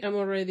 see, I'm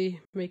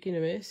already making a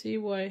mess. See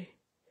why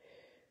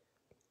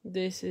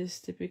this is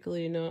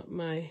typically not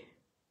my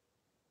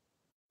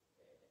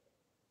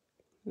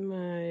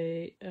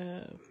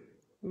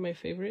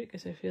favorite,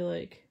 because I feel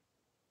like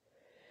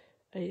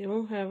I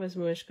don't have as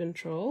much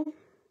control.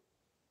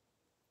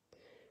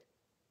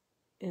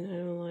 And I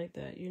don't like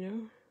that, you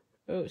know?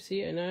 Oh,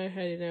 see, and I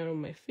had it out on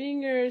my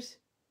fingers.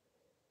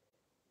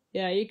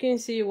 Yeah, you can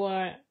see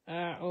why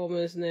I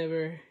almost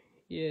never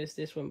use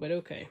this one, but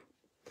okay.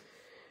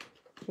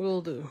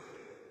 Will do.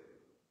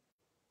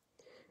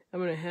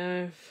 I'm gonna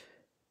have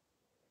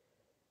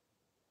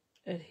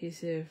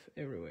adhesive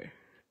everywhere.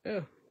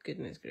 Oh,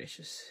 goodness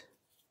gracious.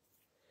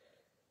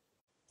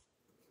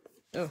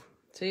 Oh,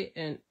 see,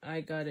 and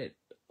I got it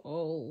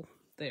all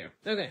there.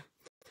 Okay.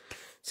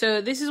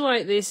 So this is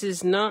why this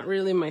is not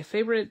really my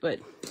favorite, but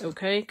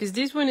okay, because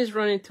this one is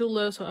running too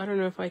low, so I don't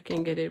know if I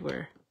can get it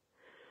where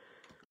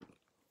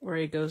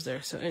it goes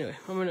there. So anyway,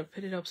 I'm gonna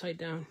put it upside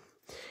down,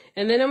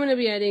 and then I'm gonna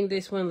be adding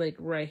this one like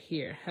right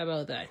here. How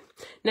about that?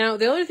 Now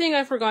the other thing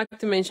I forgot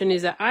to mention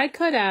is that I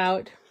cut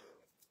out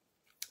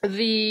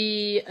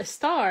the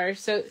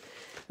stars. So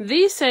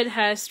this set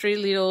has 3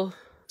 little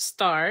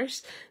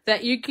stars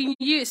that you can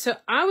use. So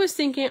I was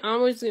thinking I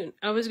was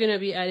gonna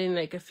be adding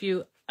like a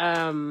few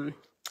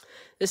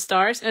the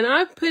stars, and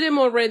I put them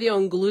already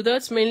on glue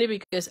dots, mainly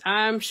because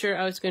I'm sure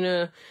I was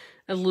gonna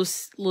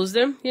lose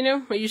them. You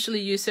know, I usually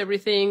use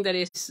everything that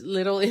is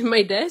little in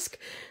my desk,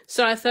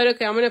 so I thought,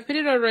 okay, I'm gonna put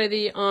it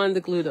already on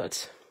the glue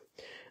dots.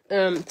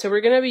 So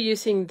we're gonna be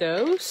using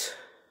those,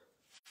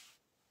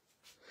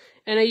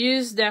 and I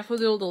use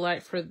Daffodil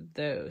Delight for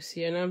those.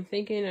 Yeah, and I'm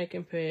thinking I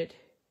can put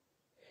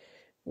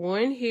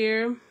one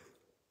here,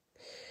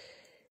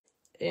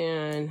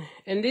 and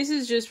this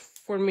is just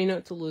for me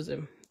not to lose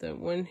them. The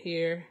one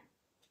here.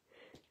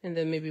 And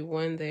then maybe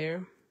one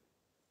there.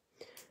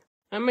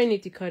 I might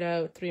need to cut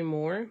out 3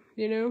 more,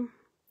 you know?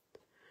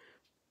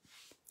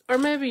 Or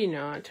maybe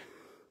not.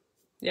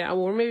 Yeah,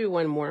 or maybe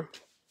one more.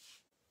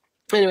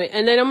 Anyway,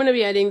 and then I'm going to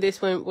be adding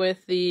this one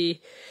with the,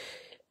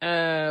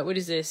 what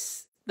is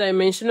this?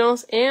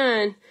 Dimensionals.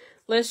 And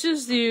let's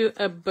just do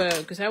a bow,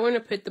 because I want to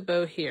put the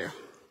bow here.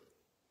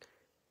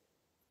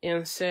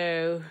 And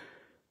so,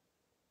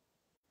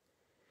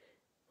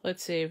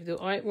 let's see, if the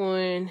white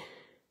one...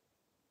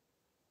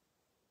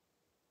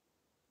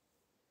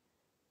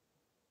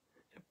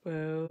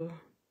 bow.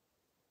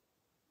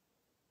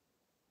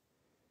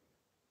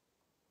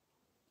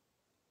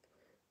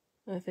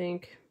 I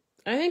think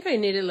I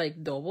needed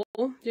like double,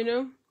 you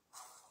know,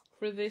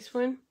 for this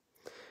one.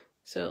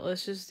 So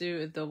let's just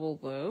do a double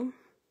bow.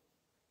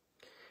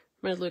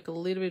 Might look a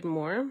little bit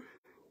more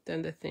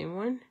than the thin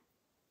one.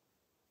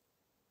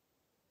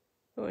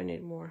 Oh, I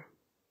need more.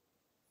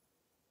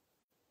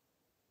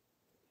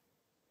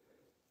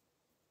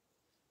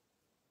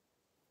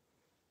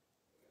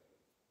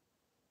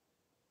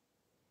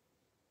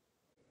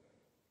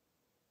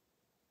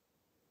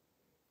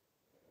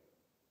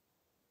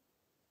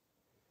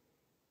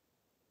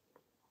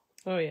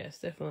 Oh yes,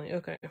 definitely.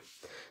 Okay.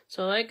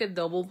 So I like a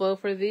double bow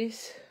for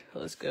these.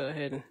 Let's go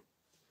ahead and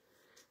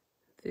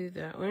do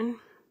that one.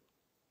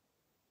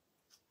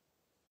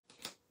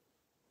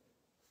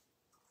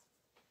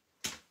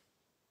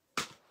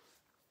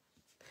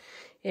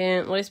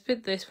 And let's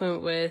put this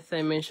one with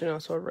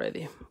dimensionals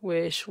already.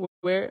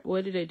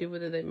 What did I do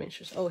with the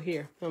dimensions? Oh,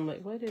 here. I'm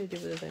like, what did I do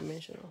with the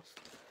dimensionals?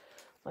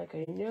 Like,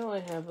 I know I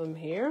have them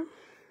here.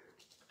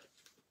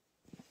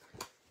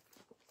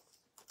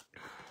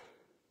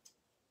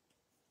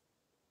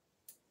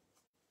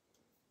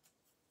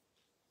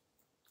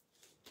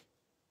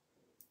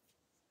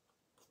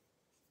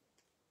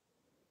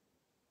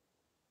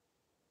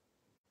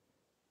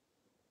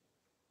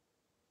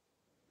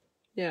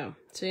 Yeah,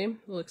 see,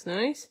 looks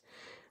nice.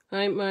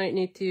 I might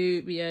need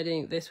to be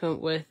adding this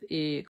one with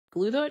a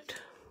glue dot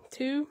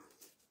too.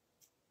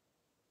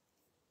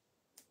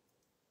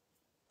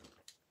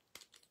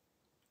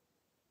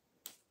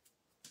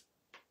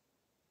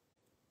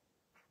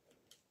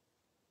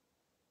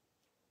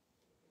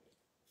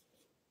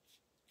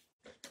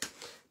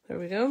 There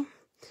we go.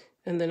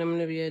 And then I'm going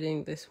to be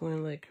adding this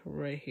one like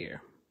right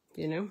here,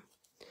 you know?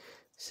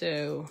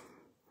 So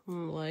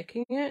I'm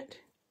liking it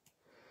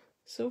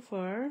so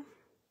far.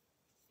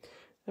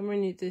 I'm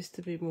going to need this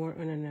to be more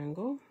on an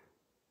angle.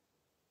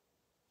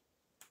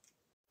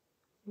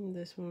 And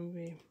this one will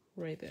be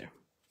right there.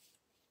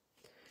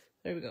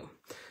 There we go.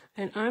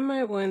 And I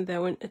might want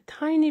that one a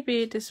tiny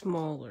bit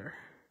smaller.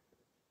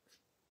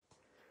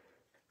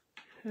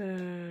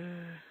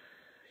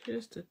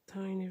 Just a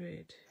tiny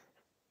bit.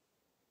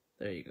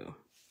 There you go.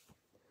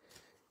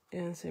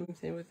 And same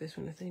thing with this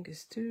one. I think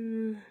it's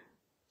too...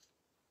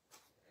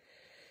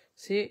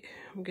 See,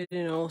 I'm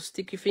getting all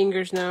sticky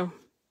fingers now.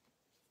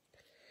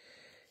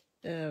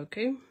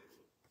 Okay.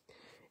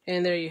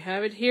 And there you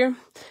have it here.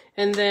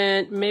 And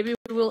then maybe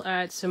we'll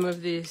add some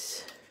of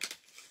this.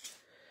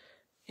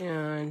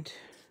 And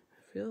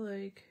I feel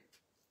like...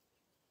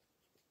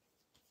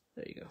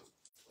 There you go.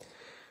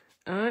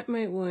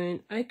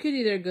 I could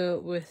either go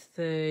with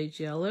the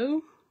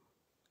yellow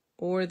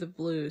or the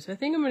blues. I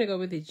think I'm going to go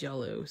with the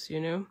yellows, you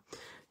know,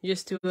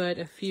 just to add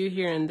a few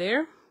here and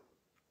there.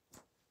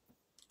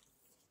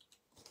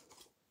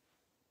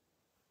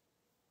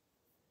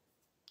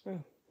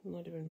 Oh, I'm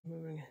not even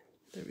moving it.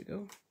 There we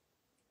go.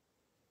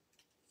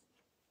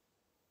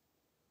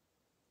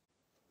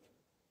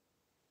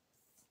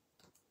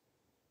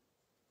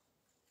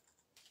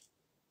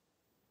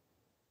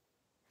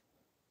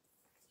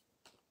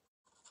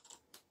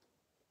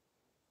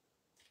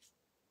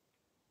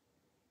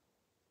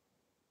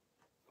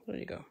 There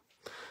you go.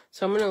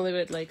 So I'm going to leave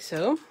it like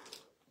so.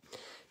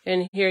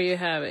 And here you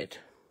have it.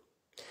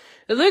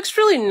 It looks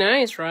really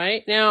nice,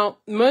 right? Now,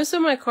 most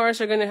of my cards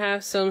are going to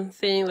have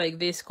something like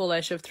this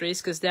collage of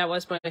trees because that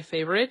was my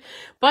favorite.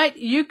 But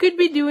you could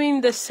be doing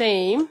the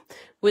same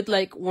with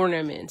like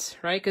ornaments,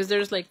 right? Because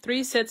there's like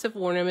 3 sets of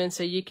ornaments,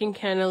 so you can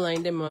kind of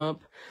line them up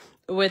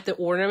with the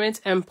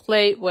ornaments and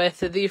play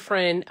with the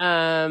different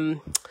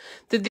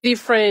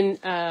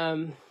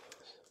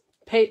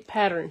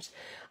patterns.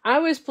 I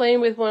was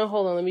playing with one.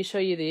 Hold on, let me show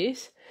you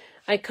this.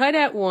 I cut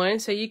out one,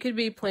 so you could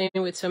be playing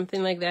with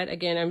something like that.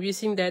 Again, I'm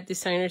using that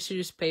designer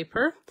series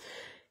paper.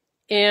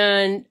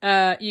 And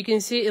you can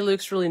see it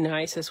looks really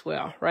nice as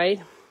well, right?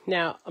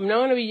 Now, I'm not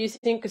going to be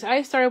using, because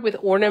I started with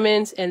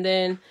ornaments, and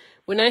then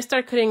when I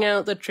start cutting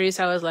out the trees,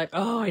 I was like,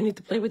 oh, I need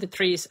to play with the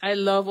trees. I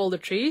love all the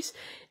trees.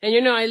 And,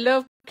 you know, I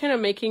love kind of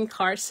making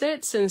card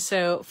sets, and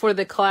so for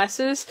the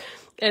classes.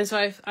 And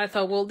so I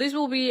thought, well, this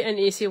will be an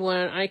easy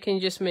one. I can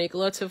just make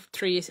lots of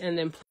trees and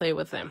then play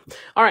with them.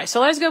 All right, so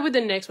let's go with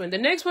the next one. The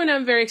next one,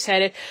 I'm very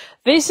excited.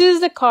 This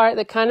is the card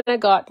that kind of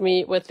got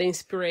me with the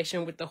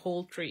inspiration with the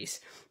whole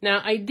trees.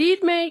 Now, I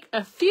did make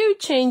a few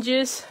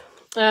changes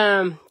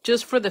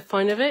just for the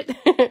fun of it.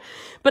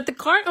 But the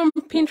card on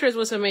Pinterest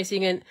was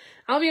amazing. And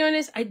I'll be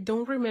honest, I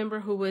don't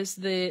remember who was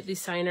the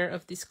designer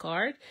of this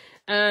card.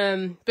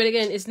 But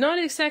again, it's not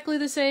exactly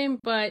the same,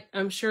 but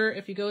I'm sure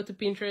if you go to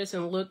Pinterest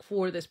and look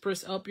for the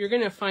Spruced Up, you're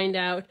going to find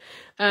out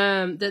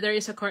that there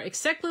is a card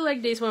exactly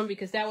like this one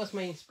because that was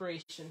my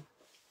inspiration.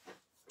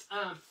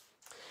 All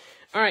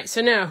right,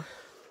 so now,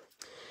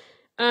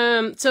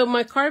 so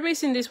my card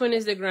base in this one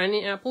is the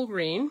Granny Apple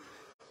Green,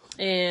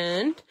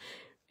 and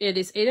it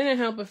is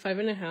 8.5 by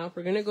 5.5.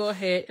 We're going to go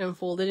ahead and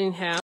fold it in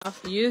half.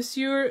 Use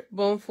your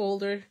bone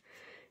folder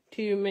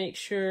to make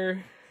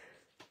sure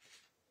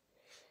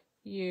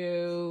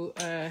you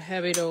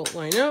have it all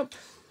lined up.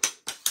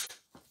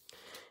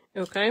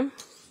 Okay.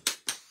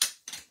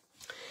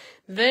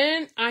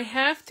 Then I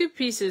have 2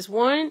 pieces.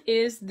 One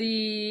is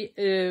the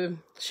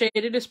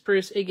shaded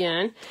spruce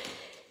again.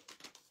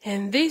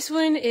 And this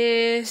one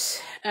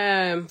is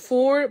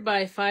 4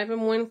 by 5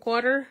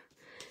 1/4.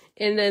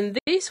 And then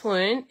this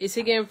one is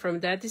again from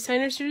that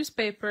designer series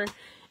paper.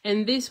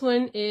 And this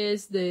one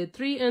is the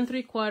 3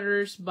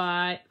 3/4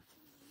 by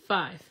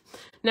 5.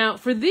 Now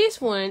for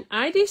this one,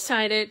 I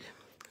decided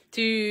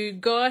to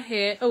go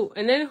ahead. Oh,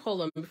 and then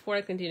hold on before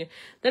I continue.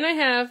 Then I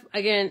have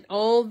again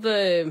all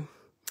the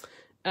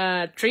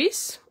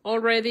trees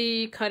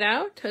already cut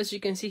out, as you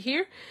can see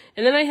here.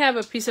 And then I have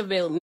a piece of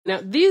vellum.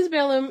 Now this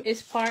vellum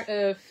is part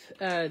of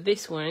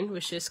this one,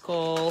 which is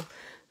called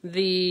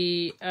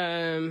the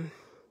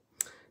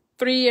 3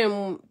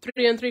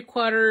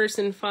 3/4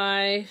 and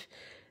 5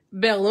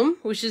 vellum,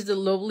 which is the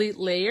lovely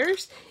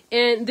layers.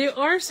 And there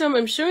are some,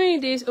 I'm showing you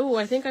these. Oh,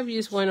 I think I've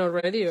used one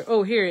already.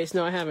 Oh, here it is.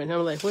 No, I haven't.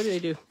 I'm like, what did I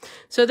do?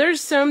 So there's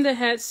some that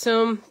had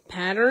some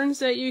patterns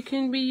that you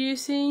can be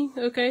using.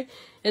 Okay.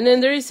 And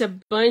then there is a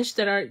bunch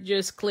that are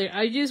just clear.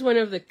 I use one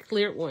of the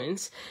clear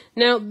ones.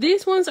 Now,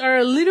 these ones are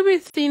a little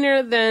bit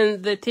thinner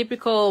than the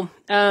typical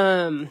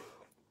vellum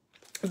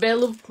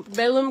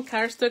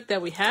cardstock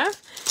that we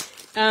have.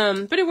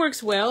 But it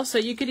works well. So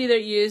you could either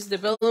use the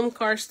vellum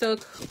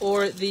cardstock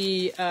or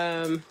the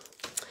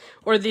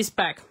or this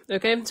pack.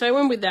 Okay, so I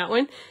went with that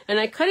one, and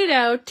I cut it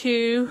out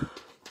to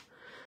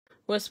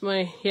 2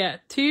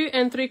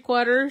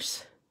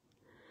 3/4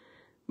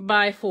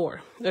 by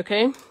 4.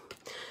 Okay.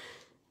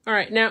 All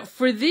right. Now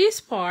for this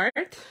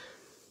part,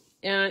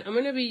 and I'm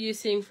gonna be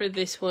using for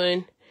this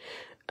one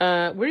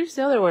where is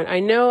the other one?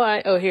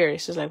 Oh, here.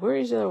 It's just like, where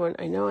is the other one?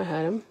 I know I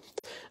had them.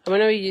 I'm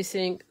going to be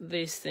using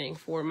this thing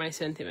for my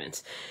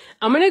sentiments.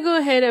 I'm going to go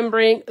ahead and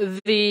bring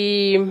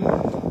the,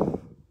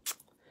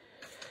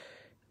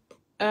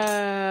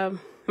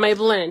 my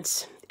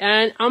blends.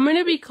 And I'm going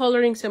to be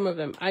coloring some of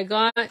them. I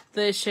got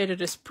the shade of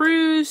the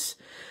Spruce,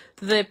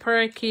 the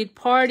Parakeet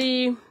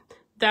Party,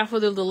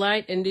 Daffodil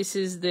Delight, and this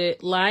is the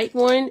light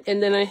one.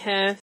 And then I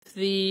have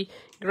the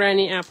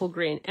Granny Apple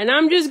Green. And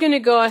I'm just going to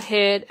go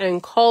ahead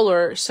and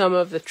color some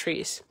of the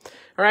trees.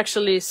 Or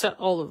actually,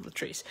 all of the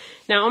trees.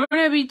 Now, I'm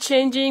going to be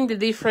changing the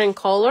different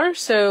colors.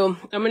 So,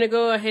 I'm going to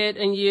go ahead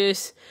and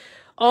use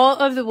all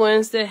of the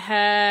ones that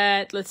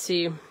had, let's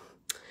see.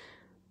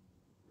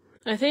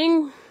 I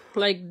think,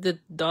 like, the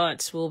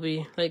dots will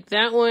be, like,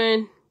 that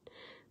one,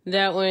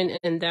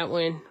 and that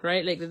one,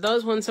 right? Like,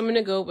 those ones, I'm going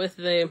to go with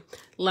the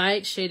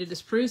light shade of the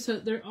Spruce. So,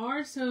 there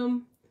are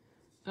some,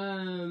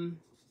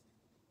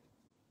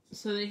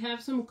 so they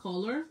have some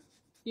color,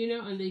 you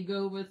know, and they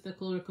go with the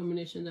color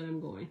combination that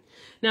I'm going.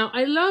 Now,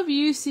 I love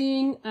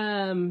using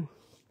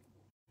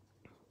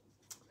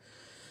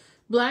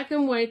black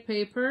and white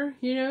paper,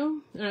 you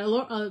know. I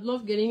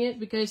love getting it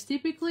because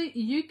typically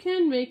you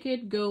can make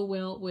it go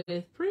well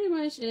with pretty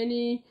much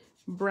any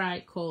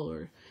bright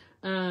color.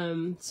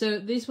 So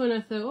this one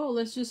I thought, oh,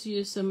 let's just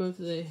use some of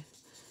the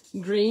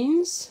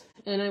greens.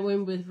 And I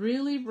went with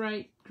really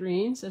bright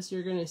greens, as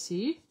you're going to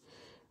see.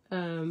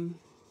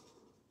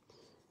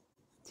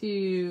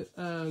 To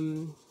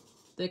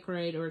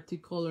decorate or to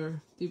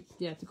color,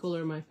 to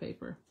color my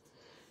paper.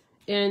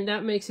 And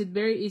that makes it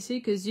very easy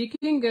because you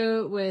can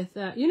go with,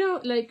 you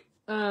know, like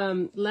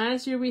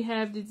last year we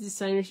have the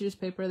designer series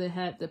paper that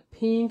had the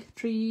pink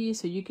tree,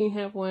 so you can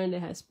have one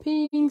that has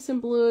pinks and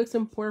blues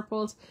and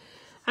purples.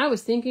 I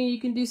was thinking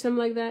you can do something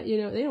like that, you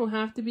know, they don't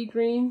have to be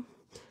green.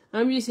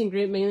 I'm using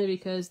green mainly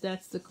because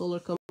that's the color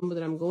combo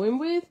that I'm going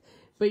with.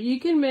 But you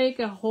can make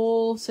a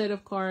whole set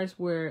of cards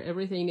where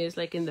everything is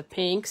like in the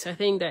pinks. I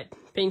think that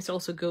pinks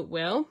also go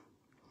well.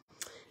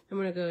 I'm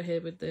going to go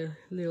ahead with the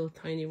little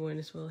tiny one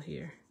as well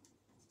here.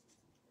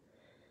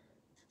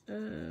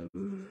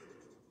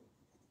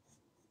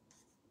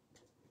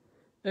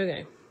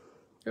 Okay.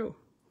 Oh,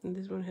 and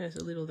this one has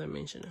a little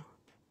dimensional.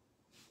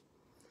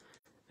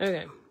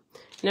 Okay.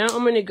 Now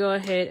I'm going to go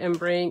ahead and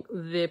bring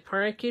the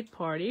Parakeet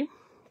Party.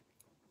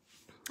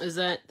 Is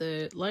that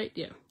the light?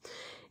 Yeah.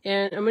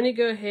 And I'm going to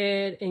go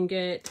ahead and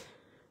get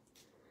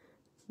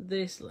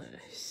this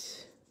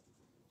lace.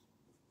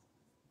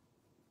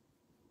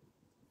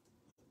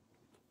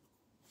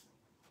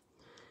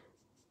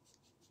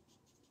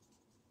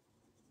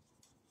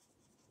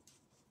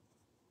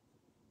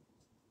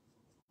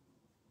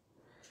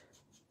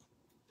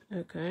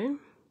 Okay.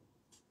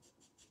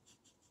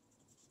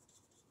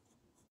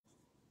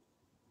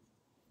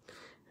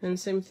 And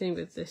same thing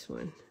with this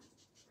one.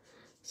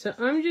 So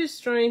I'm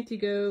just trying to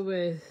go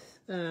with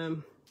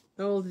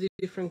all the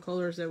different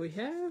colors that we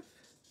have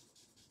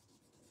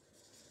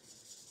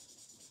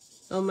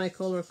on my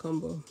color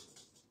combo.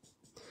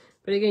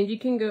 But again, you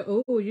can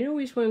go, oh, you know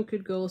which one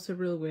could go also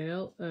real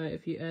well?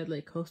 If you add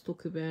like Coastal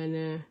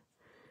Cabana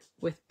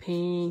with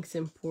pinks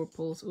and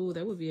purples. Oh,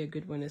 that would be a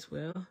good one as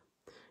well.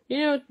 You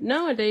know,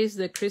 nowadays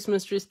the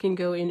Christmas trees can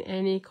go in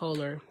any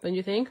color, don't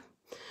you think?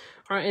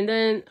 All right, and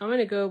then I'm going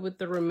to go with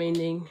the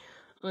remaining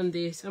on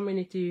this. I'm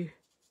going to,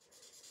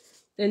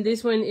 and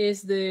this one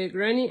is the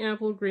Granny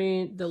Apple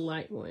Green, the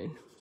light one.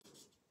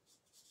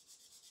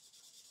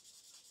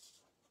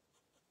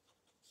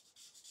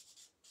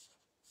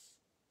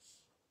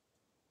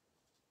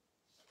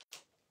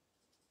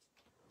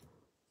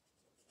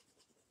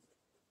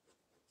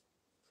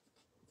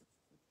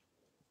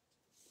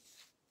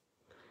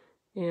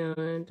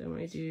 And I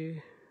might do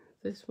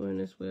this one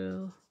as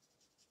well.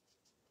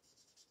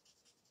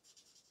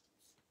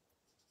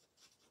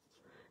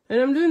 And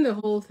I'm doing the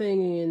whole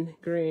thing in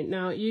green.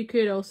 Now, you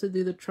could also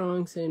do the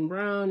trunks in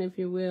brown, if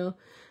you will.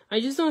 I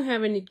just don't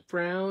have any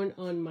brown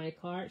on my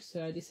card,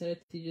 so I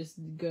decided to just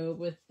go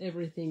with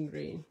everything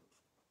green.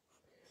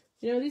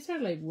 You know, these are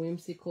like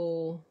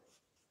whimsical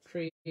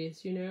trees,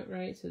 you know,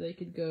 right? So they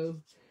could go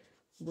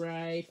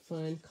bright,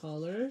 fun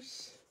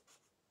colors.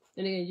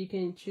 And again, you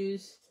can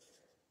choose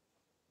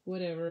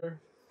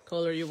whatever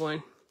color you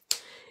want.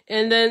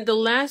 And then the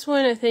last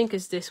one, I think,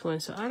 is this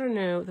one. So I don't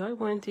know. Do I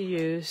want to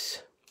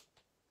use...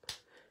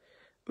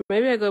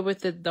 Maybe I go with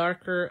the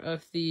darker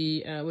of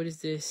the, what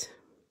is this?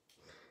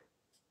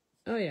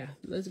 Oh yeah,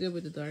 let's go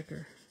with the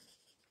darker.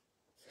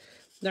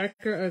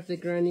 Darker of the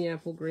Granny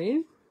Apple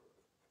Green.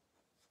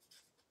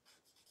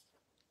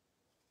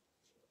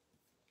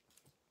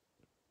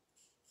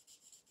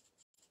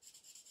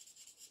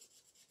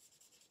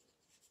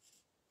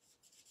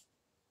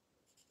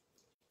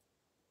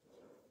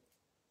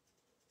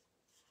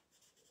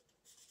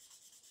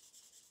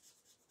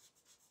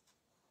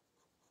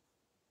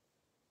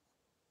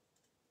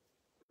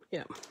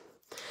 Yeah.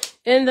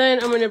 And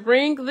then I'm going to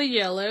bring the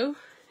yellow,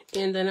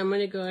 and then I'm going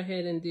to go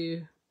ahead and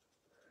do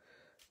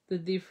the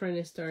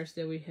different stars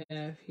that we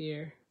have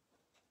here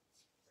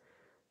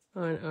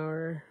on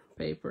our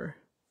paper.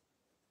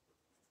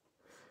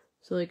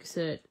 So like I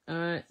said,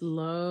 I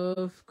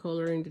love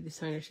coloring the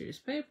designer series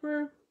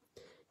paper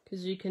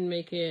because you can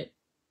make it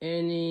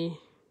any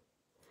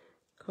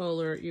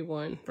color you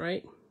want,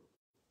 right?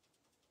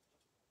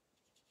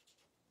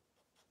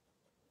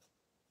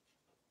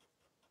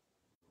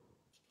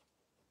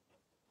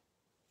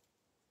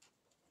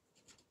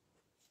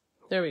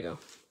 There we go.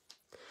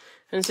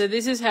 And so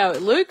this is how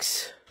it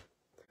looks.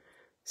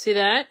 See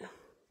that?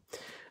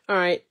 All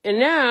right, and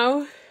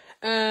now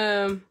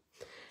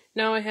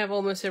I have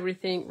almost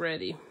everything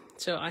ready.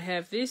 So I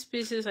have these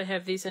pieces, I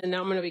have these, and now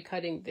I'm going to be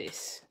cutting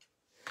this.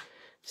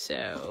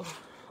 So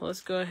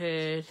let's go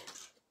ahead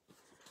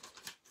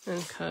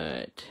and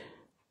cut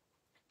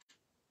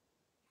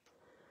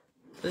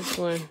this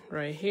one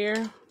right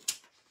here.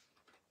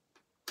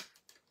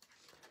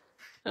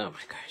 Oh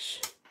my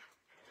gosh.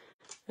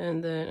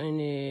 And then I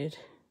need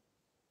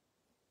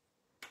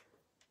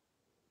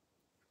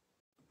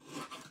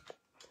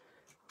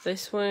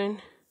this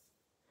one,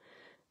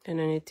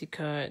 and I need to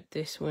cut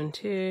this one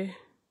too.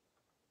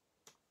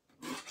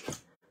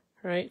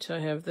 Right, so I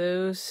have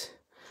those.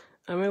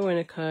 I'm going to want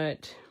to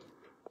cut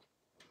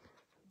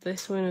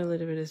this one a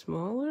little bit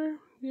smaller,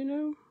 you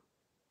know?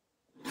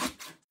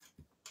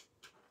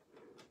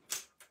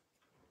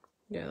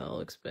 Yeah, that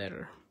looks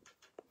better.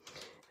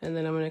 And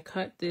then I'm going to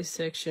cut this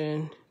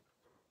section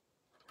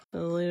a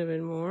little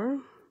bit more.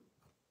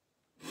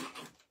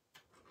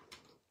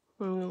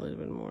 A little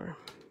bit more.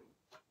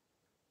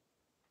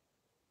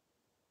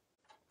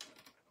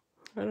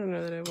 I don't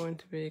know that I want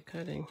to be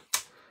cutting.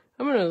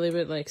 I'm going to leave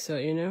it like so,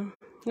 you know?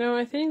 No,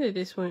 I think that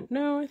this one,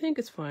 no, I think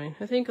it's fine.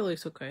 I think it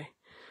looks okay.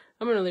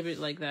 I'm going to leave it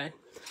like that.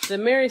 The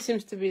Mary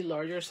seems to be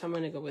larger, so I'm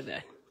going to go with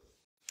that.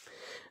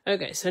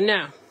 Okay, so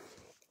now,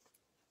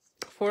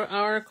 for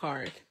our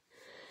card,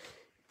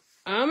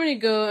 I'm going to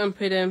go and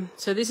put them,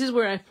 so this is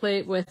where I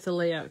played with the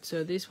layout.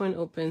 So this one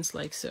opens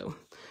like so.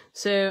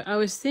 So I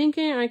was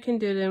thinking I can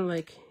do them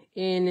like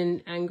in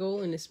an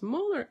angle, in a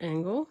smaller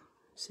angle.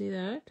 See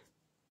that?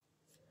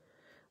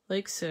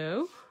 Like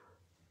so.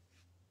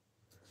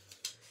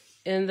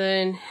 And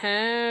then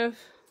have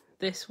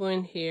this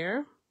one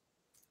here.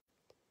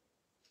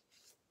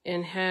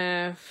 And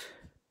have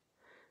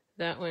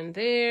that one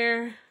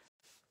there.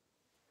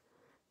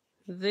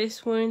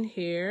 This one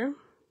here.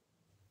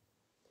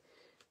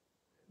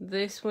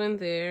 This one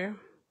there.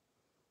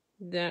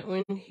 That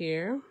one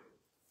here.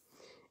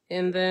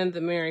 And then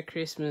the Merry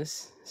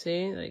Christmas.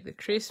 See? Like the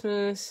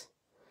Christmas.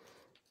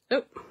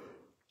 Oh.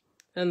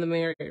 And the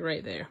Merry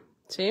right there.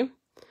 See?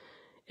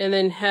 And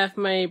then have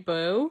my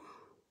bow.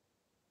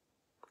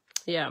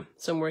 Yeah,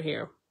 somewhere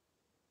here.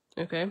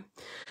 Okay.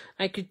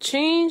 I could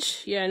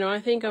change. Yeah, no, I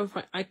think I'm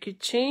fine. I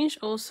could change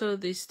also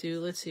these two.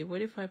 Let's see.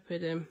 What if I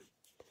put them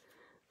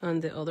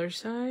on the other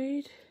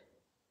side?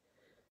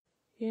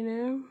 You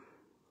know?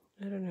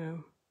 I don't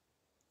know.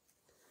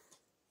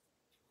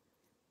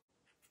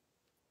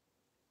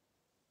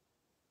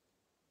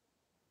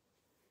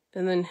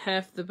 And then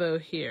have the bow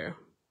here.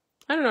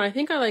 I don't know. I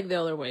think I like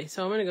the other way.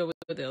 So I'm going to go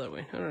with the other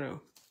way. I don't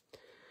know.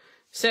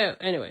 So,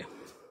 anyway.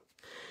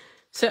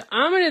 So,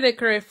 I'm going to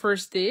decorate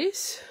first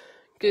this.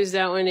 Because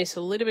that one is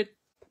a little bit...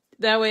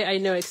 That way I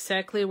know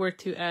exactly where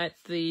to add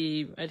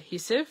the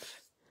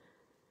adhesive.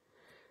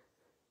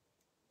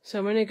 So,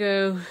 I'm going to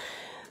go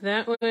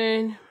that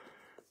one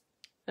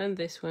and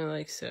this one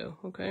like so.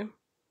 Okay.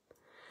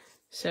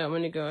 So, I'm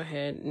going to go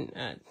ahead and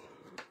add...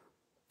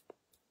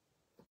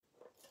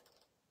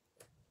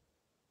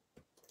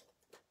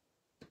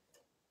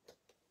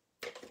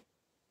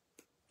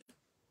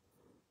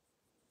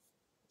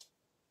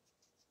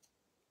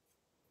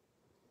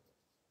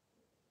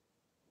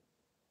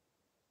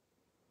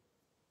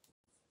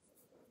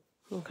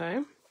 Okay.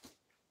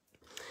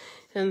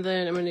 And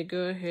then I'm going to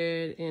go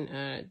ahead and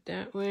add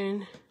that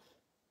one.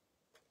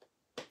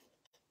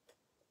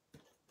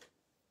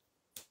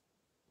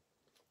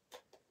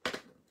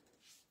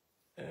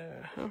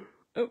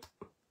 Oh.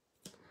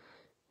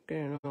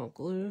 Getting all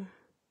glue.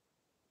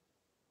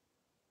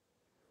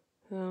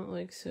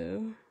 Like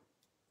so.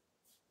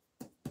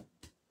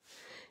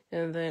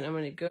 And then I'm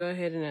going to go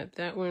ahead and add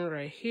that one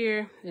right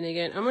here. And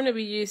again, I'm going to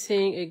be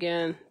using,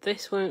 again,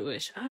 this one,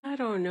 which I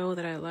don't know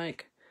that I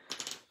like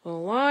a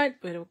lot,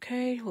 but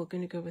okay, we're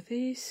going to go with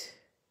these.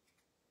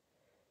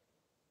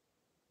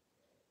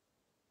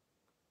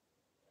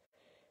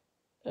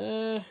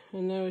 And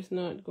now it's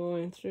not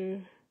going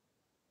through.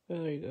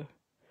 Oh, there you go.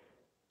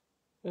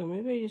 Oh,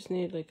 maybe I just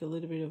need like a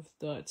little bit of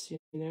dots, you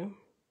know?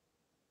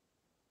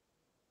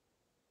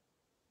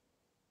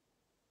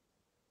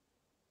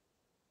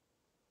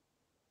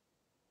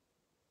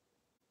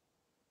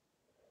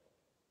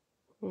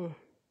 I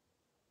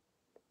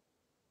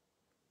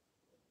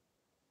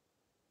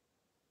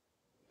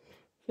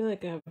feel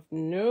like I have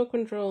no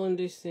control on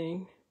this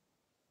thing.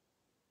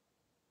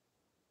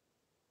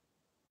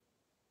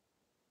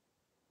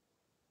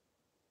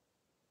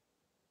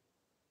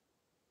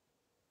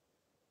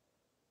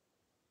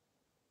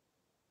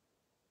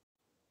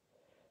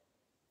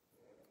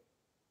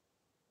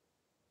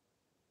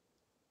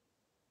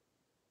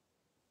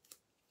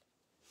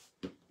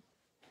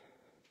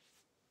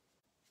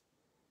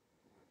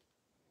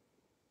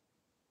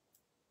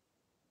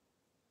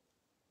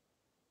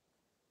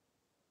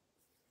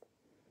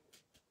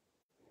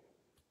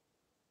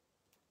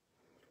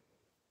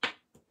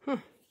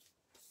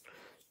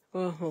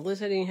 Well, at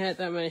least I didn't have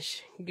that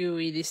much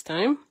gooey this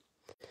time.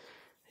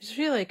 I just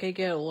feel like I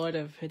get a lot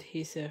of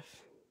adhesive.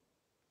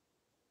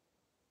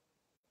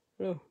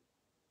 Oh.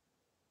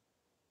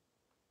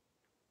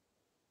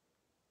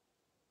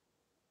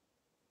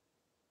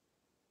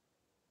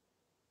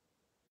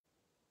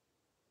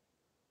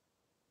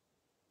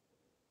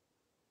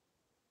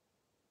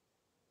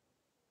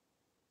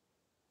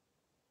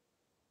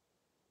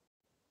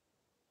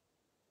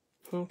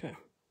 Okay.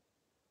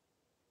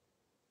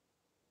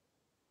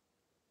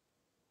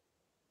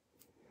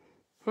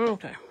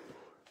 Okay.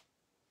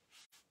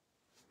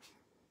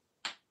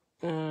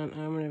 And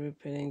I'm going to be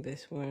putting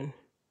this one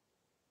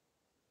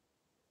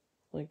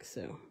like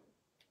so.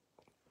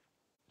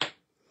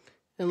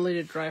 And let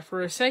it dry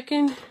for a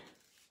second.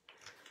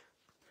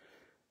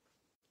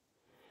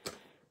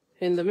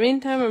 In the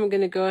meantime, I'm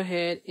going to go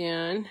ahead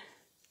and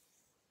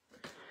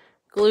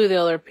glue the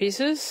other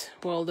pieces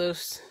while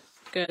those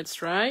gets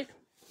dried.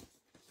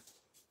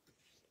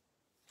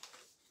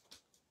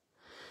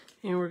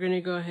 And we're going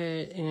to go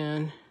ahead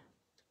and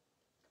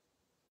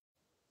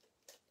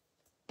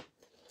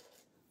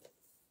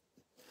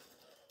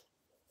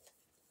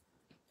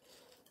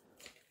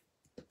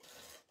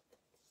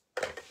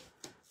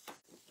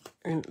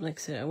like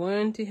I said, I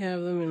want to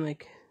have them in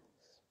like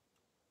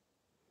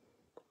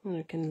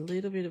a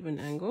little bit of an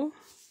angle.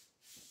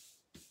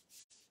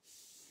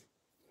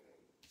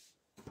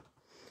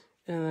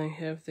 And I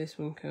have this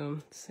one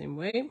come the same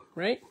way,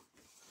 right?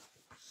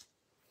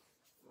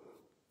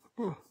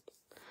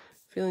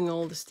 Feeling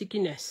all the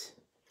stickiness.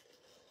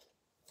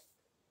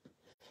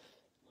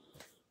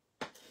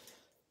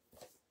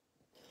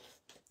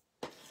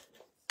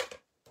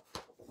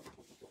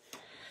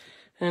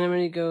 And I'm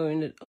going to go in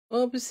the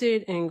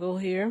opposite angle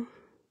here.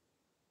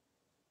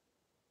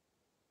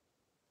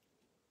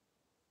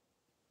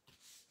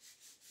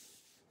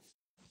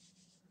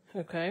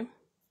 Okay.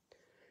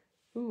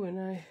 Ooh,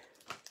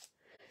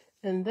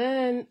 and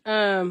then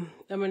I'm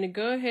going to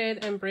go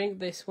ahead and bring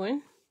this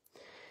one.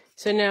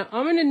 So now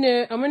I'm going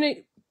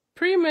to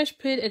pretty much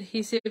put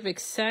adhesive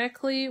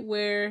exactly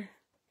where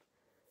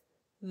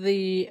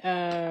the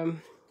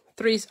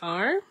threes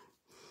are,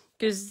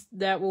 because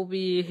that will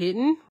be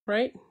hidden,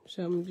 right?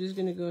 So I'm just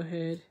going to go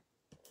ahead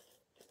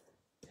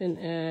and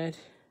add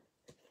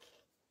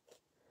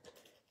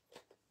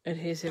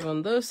adhesive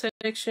on those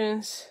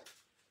sections,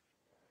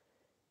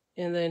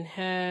 and then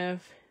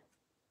have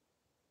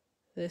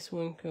this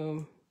one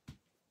come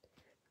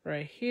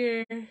right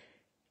here.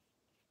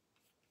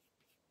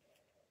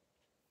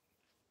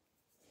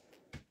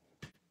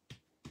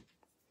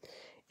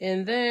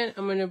 And then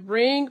I'm going to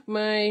bring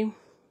my,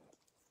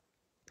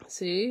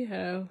 see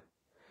how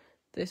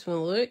this one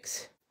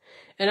looks.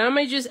 And I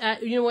might just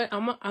add, you know what,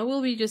 I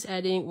will be just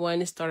adding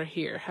one star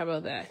here. How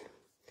about that?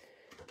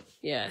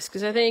 Yes,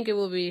 because I think it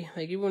will be,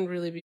 like, you wouldn't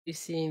really be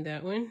seeing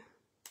that one.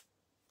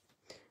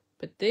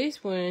 But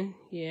this one,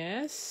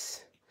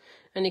 yes.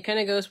 And it kind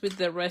of goes with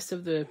the rest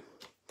of the,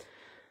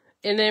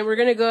 and then we're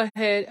going to go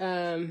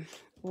ahead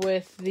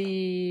with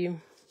the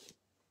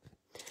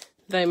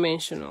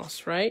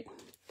dimensionals, right?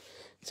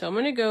 So I'm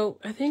going to go,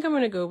 I think I'm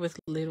going to go with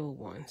little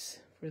ones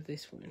for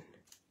this one.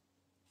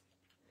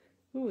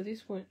 Ooh,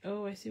 this one,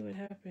 oh, I see what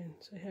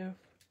happens. I have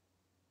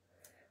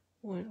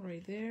one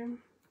right there.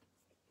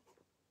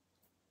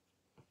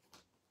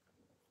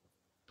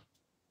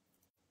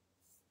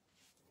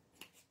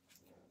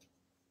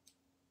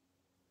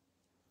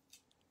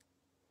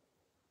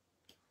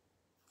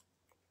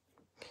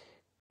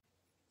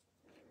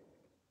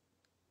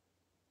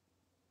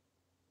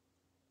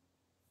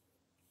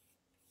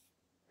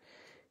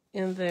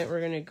 And then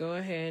we're going to go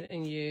ahead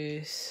and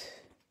use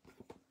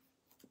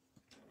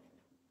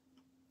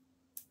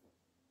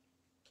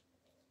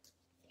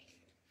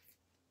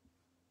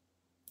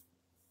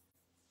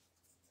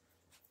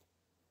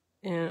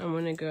and I'm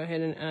going to go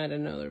ahead and add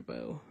another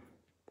bow.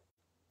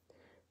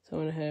 So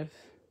I'm going to have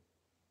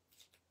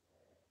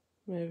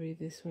maybe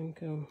this one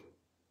come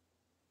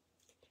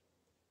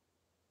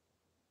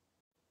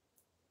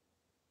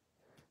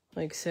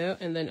like so,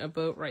 and then a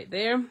bow right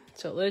there.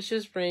 So let's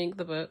just bring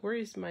the bow. Where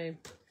is my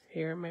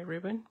hair, my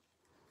ribbon?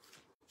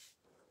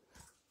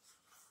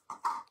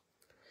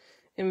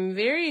 I'm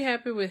very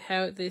happy with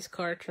how this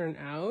card turned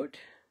out.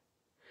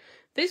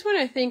 This one,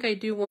 I think I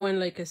do want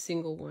like a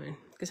single one,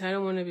 because I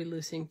don't want to be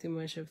losing too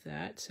much of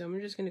that. So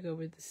I'm just going to go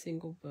with the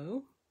single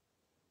bow.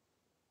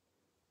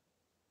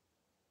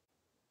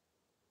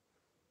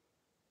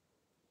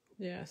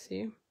 Yeah,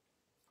 see?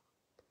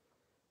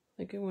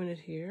 Like I want it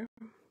here.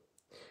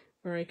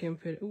 Or I can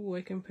put, ooh,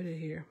 I can put it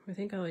here. I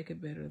think I like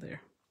it better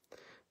there.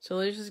 So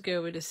let's just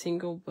go with a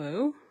single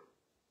bow.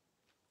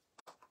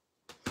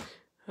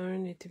 I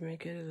need to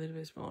make it a little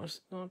bit smaller, so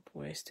not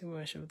waste too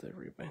much of the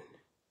ribbon.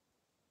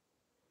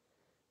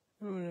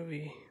 I don't want to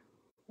be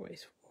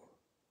wasteful.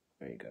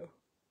 There you go.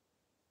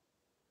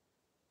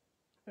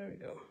 There we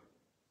go.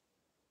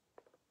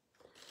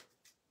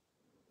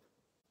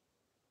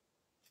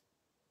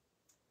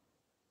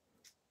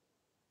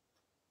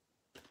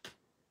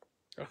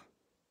 Oh.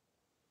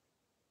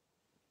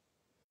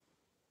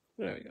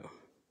 There we go.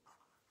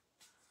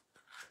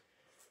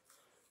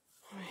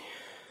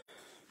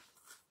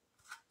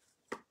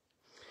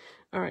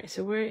 All right,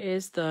 so where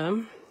is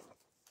the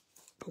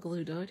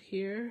glue dot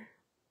here?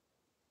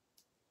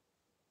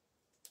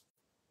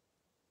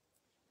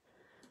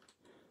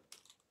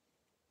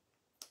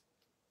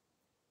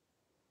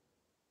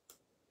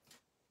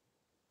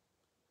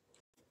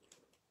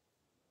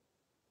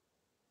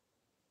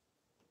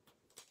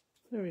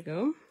 There we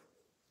go.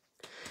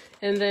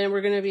 And then we're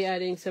going to be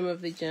adding some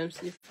of the gems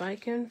if I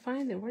can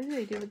find them. What did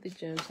I do with the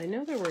gems? I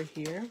know they were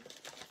here,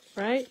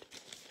 right?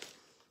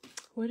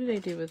 What did I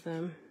do with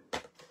them?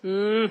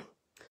 Did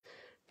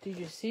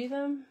you see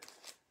them?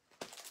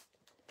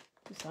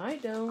 Because I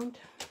don't.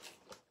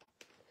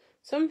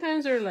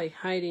 Sometimes they're like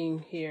hiding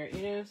here,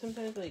 you know?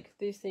 Sometimes like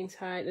these things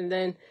hide, and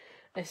then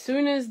as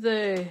soon as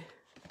the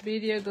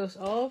video goes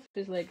off,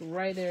 it's like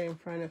right there in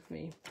front of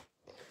me.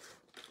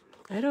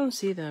 I don't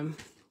see them.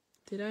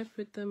 Did I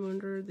put them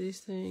under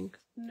this thing?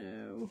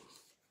 No.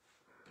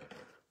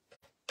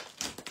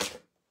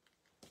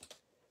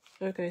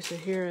 Okay, so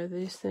here are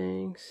these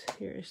things.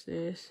 Here is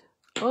this.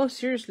 Oh,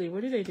 seriously, what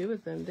did I do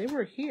with them? They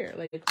were here.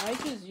 Like, I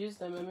just used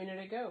them a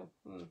minute ago.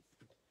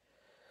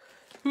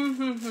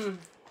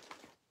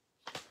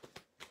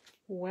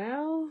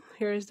 Well,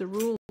 here is the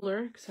ruler,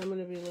 because I'm going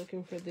to be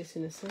looking for this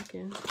in a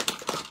second.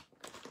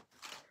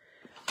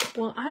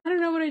 Well, I don't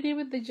know what I did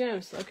with the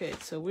gems. Okay,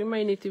 so we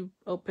might need to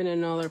open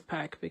another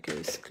pack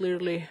because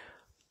clearly...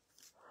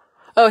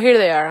 Oh, here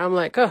they are. I'm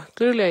like, oh,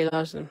 clearly I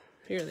lost them.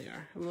 Here they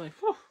are. I'm like,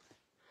 oh.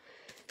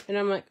 And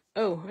I'm like,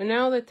 oh, and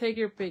now they take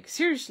your pick.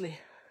 Seriously,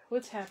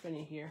 what's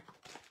happening here?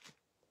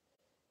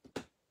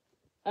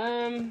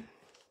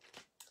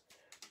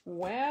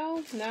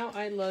 Well, now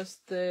I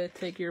lost the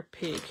take your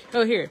pick.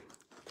 Oh, here.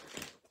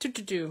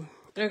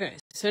 Okay,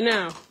 so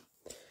now...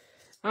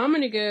 I'm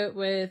gonna go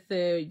with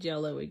the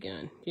yellow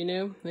again, you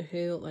know? I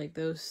feel like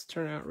those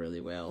turn out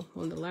really well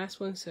on the last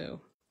one,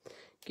 so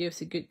gives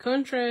a good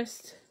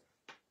contrast.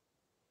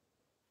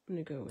 I'm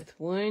gonna go with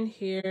one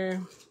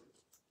here,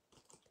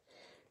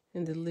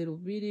 and the little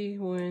bitty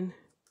one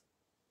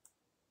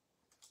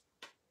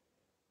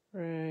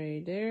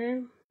right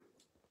there.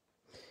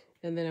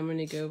 And then I'm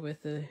gonna go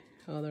with the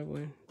other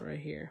one right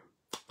here.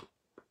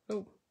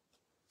 Oh.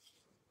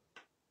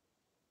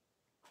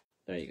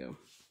 There you go.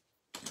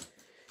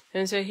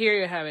 And so here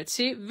you have it.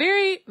 See,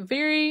 very,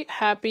 very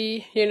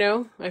happy, you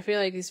know. I feel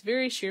like it's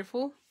very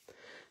cheerful.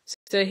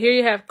 So here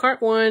you have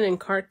card 1 and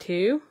card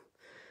 2.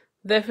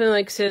 Definitely,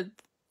 like I said,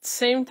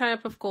 same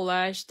type of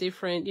collage,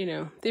 different, you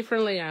know,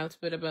 different layouts,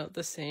 but about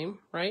the same,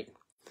 right?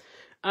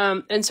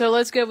 And so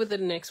let's go with the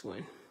next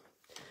one.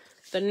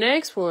 The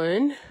next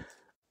one,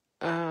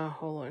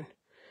 hold on.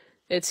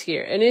 It's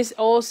here. And it's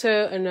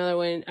also another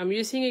one. I'm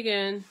using,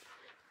 again,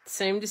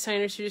 same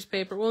designer series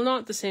paper. Well,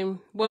 not the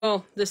same.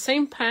 Well, the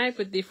same pack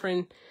with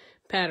different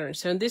patterns.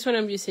 So in this one,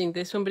 I'm using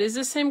this one, but it's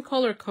the same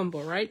color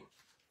combo, right?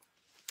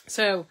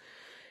 So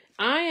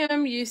I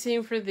am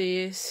using for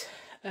this,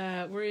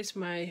 where is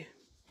my,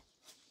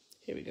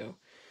 here we go.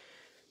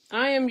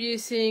 I am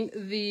using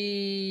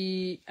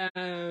the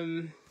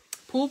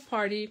pool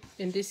party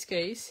in this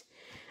case.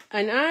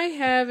 And I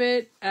have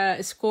it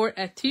scored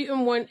at 2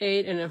 and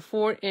 1/8 and a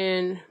 4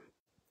 and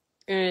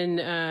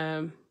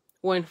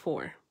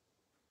 1/4.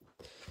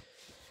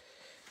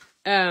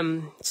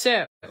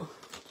 So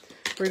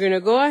we're gonna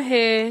go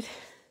ahead,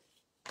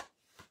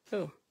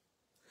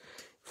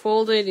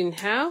 fold it in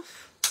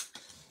half,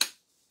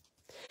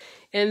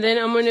 and then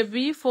I'm gonna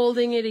be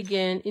folding it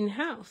again in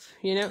half,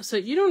 you know, so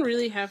you don't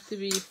really have to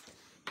be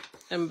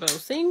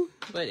embossing,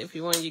 but if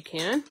you want, you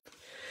can.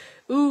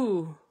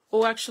 Ooh,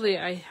 oh, actually,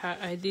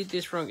 I did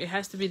this wrong. It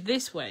has to be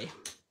this way.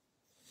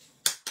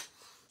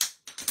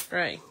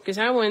 Right, because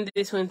I want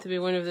this one to be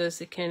one of those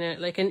that kind of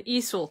like an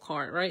easel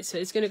card, right? So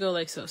it's gonna go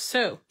like so.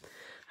 So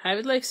have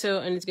it like so,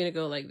 and it's gonna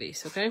go like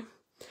this, okay?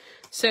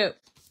 So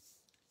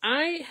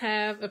I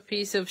have a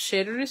piece of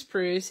shaded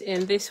spruce,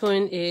 and this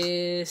one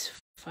is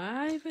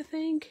 5, I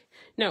think.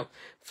 No,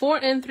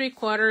 4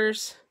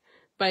 3/4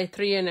 by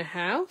 3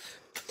 1/2.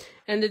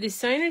 And the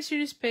designer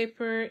series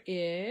paper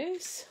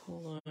is,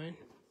 hold on,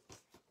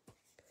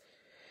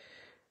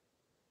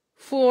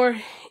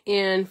 4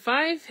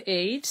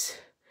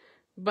 5/8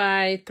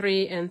 by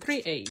 3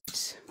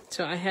 3/8.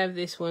 So I have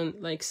this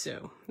one like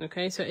so.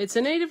 Okay, so it's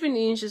an 1/8 of an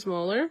inch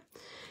smaller.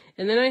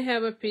 And then I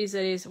have a piece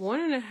that is 1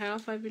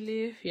 1/2, I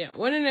believe. Yeah,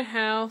 1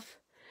 1/2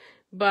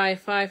 by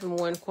 5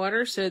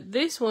 1/4. So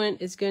this one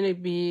is going to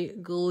be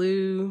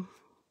glue.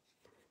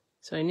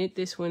 So I need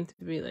this one to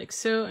be like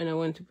so, and I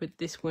want to put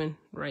this one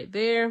right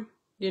there,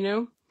 you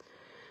know.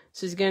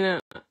 So it's going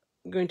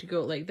to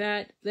go like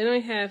that. Then I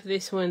have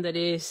this one that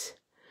is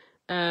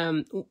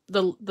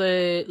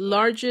the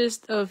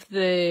largest of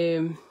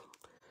the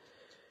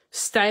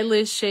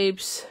stylish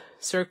shapes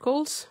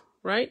circles,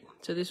 right?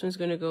 So this one's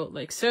going to go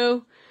like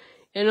so.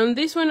 And on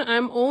this one,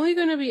 I'm only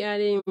going to be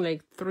adding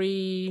like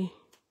 3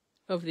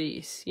 of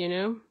these, you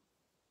know?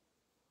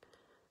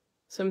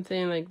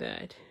 Something like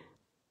that.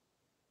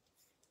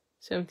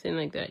 Something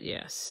like that,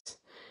 yes.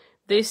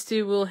 these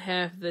two will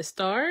have the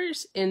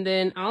stars, and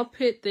then I'll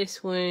put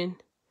this one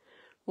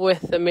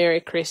with the Merry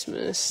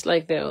Christmas,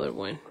 like the other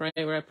one, right?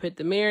 Where I put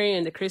the Merry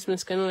and the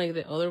Christmas, kind of like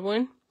the other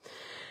one.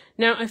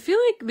 Now, I feel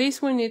like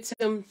this one needs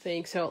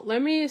something, so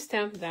let me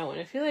stamp that one.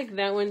 I feel like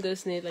that one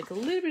does need like a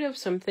little bit of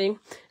something,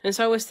 and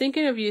so I was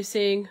thinking of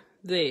using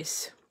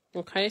this.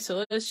 Okay,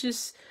 so let's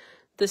just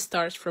the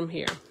stars from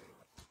here.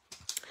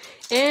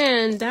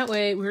 And that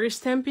way we're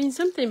stamping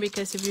something,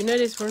 because if you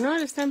notice, we're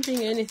not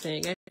stamping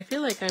anything. I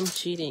feel like I'm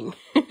cheating,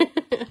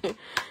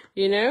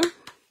 you know?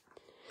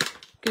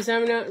 Because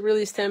I'm not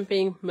really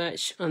stamping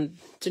much on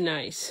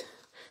tonight.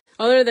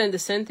 Other than the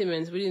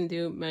sentiments, we didn't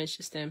do much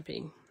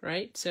stamping,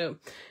 right? So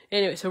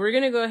anyway, so we're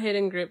going to go ahead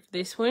and grip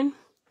this one.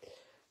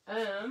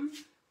 Let's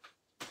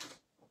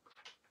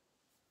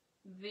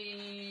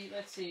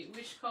see,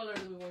 which color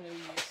do we want to be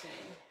using?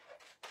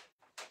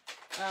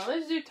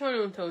 Let's do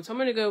tone on tone. So I'm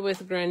going to go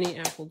with Granny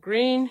Apple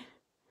Green.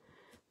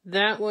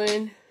 That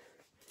one.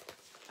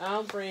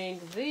 I'll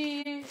bring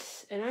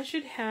these. And I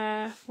should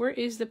have... Where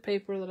is the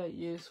paper that I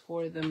use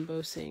for the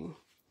embossing?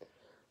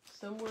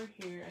 Somewhere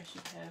here I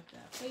should have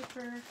that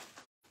paper.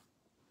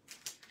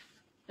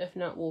 If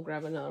not, we'll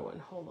grab another one.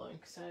 Hold on,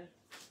 because I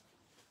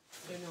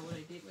don't know what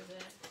I did with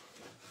that.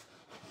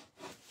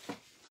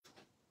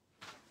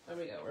 There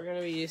we go. We're going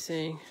to be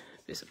using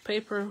a piece of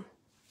paper.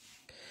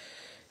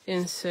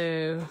 And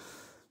so...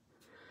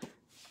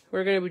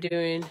 we're going to be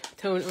doing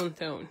tone on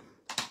tone.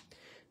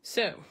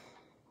 So,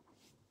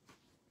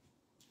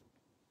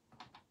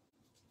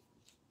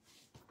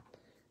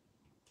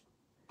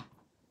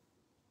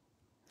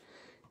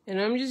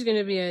 and I'm just going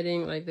to be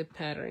adding like the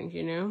pattern,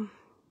 you know?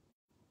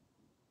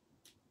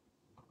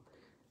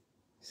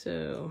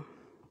 So,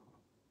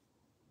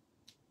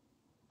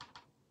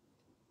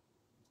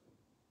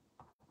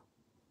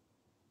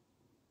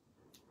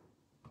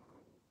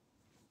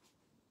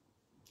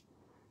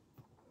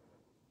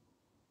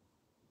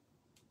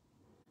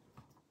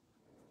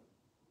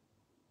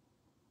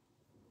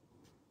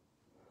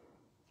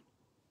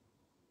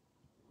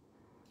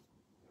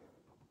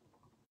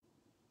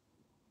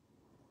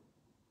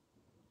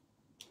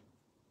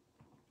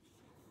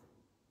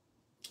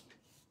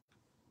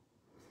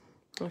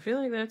 I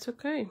feel like that's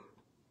okay.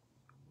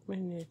 Might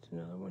need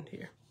another one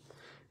here.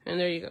 And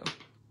there you go.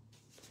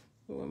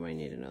 Oh, I might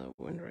need another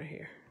one right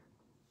here.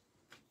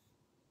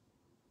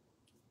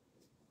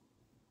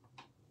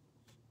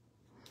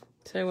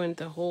 So I went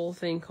the whole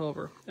thing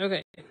over.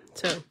 Okay,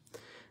 so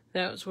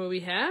that's what we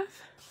have.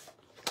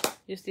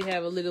 Just to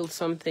have a little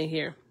something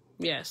here.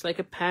 Yes, like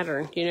a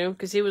pattern, you know,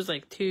 because it was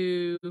like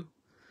too...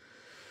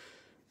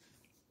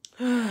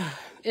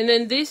 And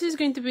then this is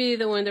going to be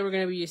the one that we're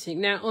going to be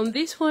using. Now, on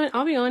this one,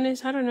 I'll be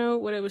honest, I don't know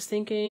what I was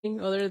thinking,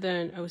 other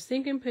than I was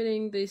thinking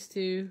putting these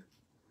two,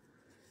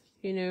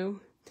 you know.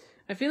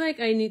 I feel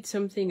like I need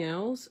something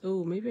else.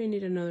 Oh, maybe I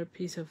need another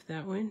piece of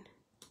that one.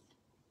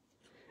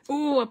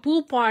 Oh, a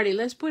pool party.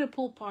 Let's put a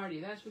pool party.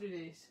 That's what it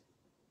is.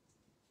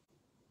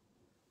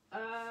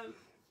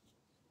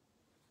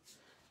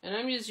 And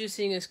I'm just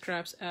using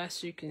scraps,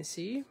 as you can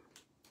see.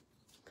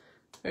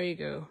 There you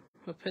go.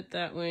 I'll put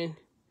that one.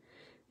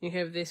 You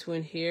have this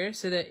one here,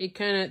 so that it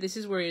kind of, this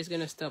is where it's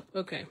going to stop.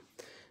 Okay,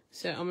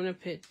 so I'm going to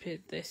put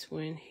this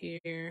one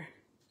here.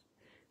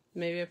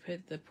 Maybe I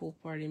put the pool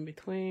party in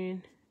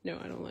between. No,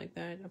 I don't like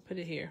that. I'll put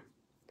it here.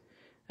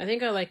 I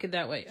think I like it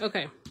that way.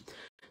 Okay,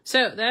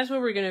 so that's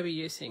what we're going to be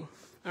using.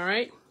 All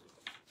right.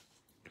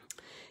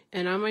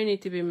 And I might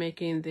need to be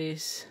making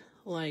this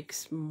like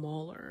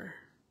smaller.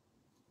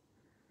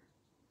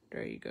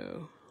 There you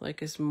go.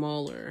 Like a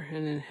smaller,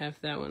 and then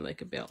have that one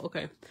like a bell.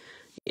 Okay.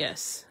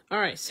 Yes. All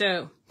right.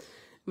 So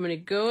I'm going to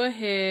go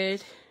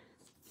ahead.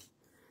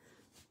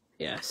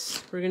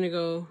 Yes. We're going to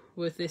go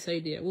with this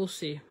idea. We'll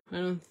see. I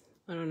don't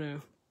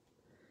know.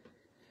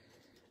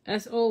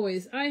 As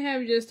always, I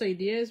have just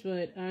ideas,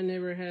 but I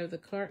never have the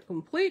card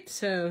complete.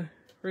 So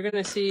we're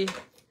going to see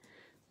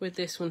what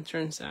this one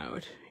turns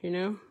out, you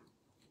know?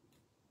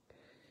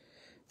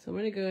 So I'm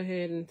going to go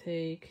ahead and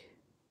take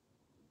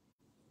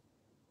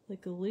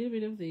like a little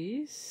bit of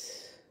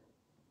these.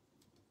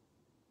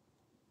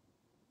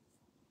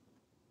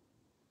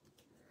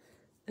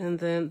 And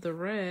then the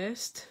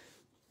rest,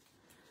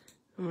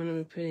 I'm going to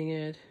be putting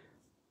it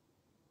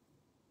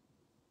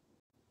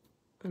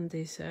on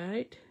this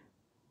side.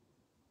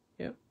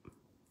 Yep.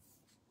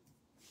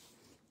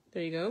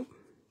 There you go.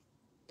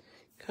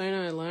 Kind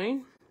of a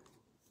line.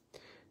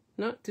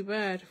 Not too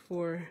bad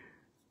for,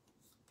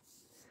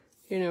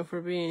 you know,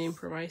 for being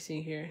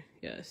improvising here.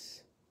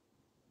 Yes.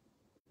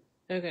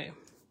 Okay.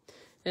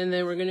 And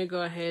then we're going to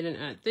go ahead and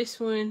add this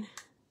one.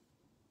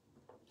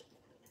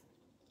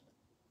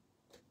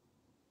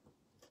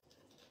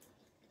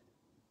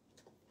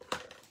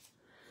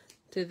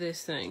 To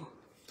this thing.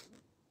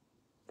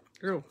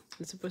 Oh,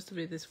 it's supposed to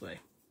be this way.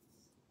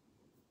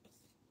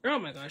 Oh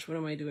my gosh, what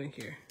am I doing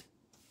here?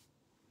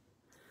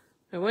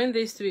 I want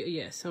this to be,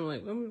 yes, I'm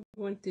like, I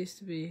want this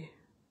to be.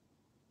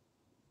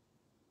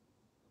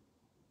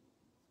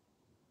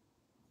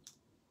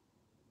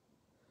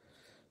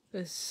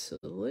 This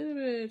a little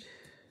bit.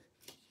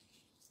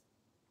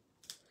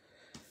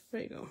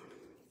 There you go.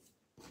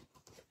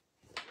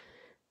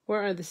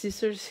 Where are the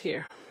scissors?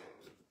 Here.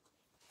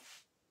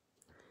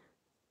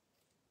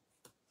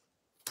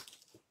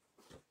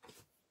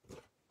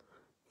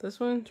 This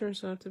one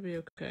turns out to be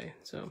okay.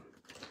 So,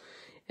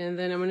 and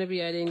then I'm going to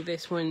be adding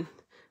this one.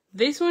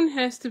 This one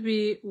has to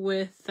be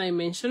with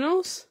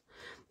dimensionals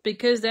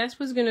because that's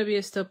what's going to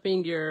be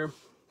stopping your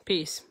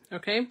piece.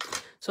 Okay.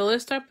 So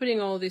let's start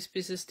putting all these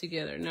pieces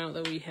together now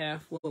that we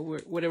have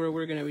whatever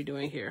we're going to be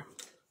doing here.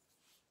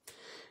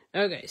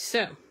 Okay.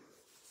 So.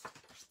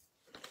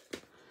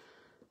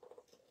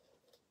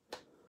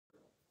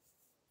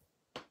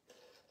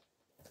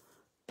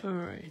 All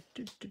right.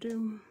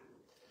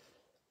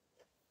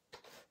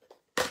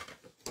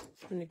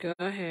 I'm going to go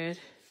ahead,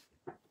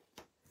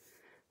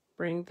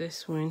 bring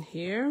this one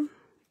here.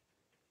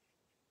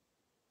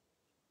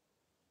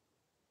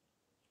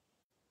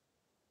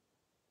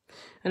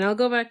 And I'll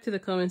go back to the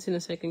comments in a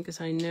second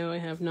because I know I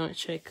have not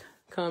checked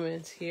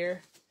comments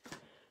here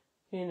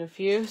in a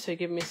few. So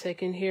give me a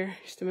second here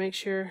just to make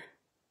sure.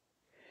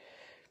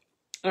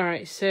 All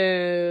right,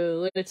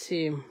 so let's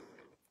see.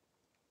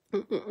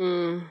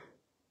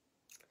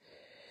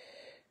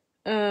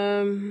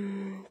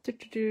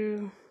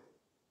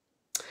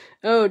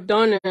 Oh,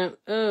 Donna.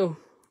 Oh,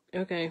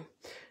 okay.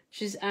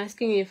 She's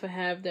asking if I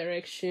have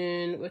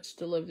direction. What's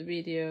the love the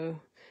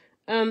video?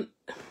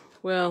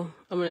 Well,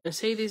 I'm gonna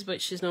say this,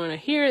 but she's not gonna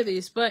hear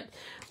this. But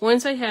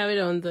once I have it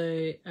on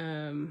the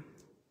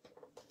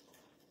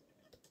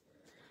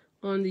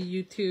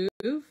YouTube,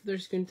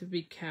 there's going to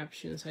be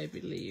captions, I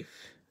believe.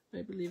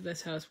 I believe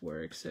that's how it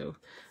works. So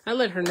I'll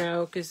let her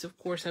know because, of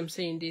course, I'm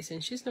saying this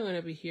and she's not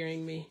gonna be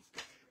hearing me.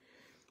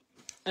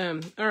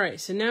 All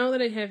right, so now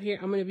that I have here,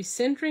 I'm going to be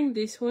centering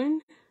this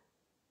one.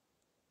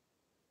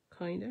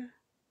 Kinda.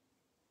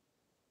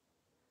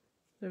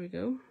 There we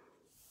go.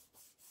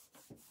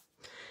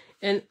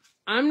 And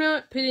I'm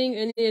not putting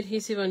any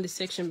adhesive on this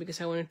section because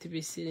I want it to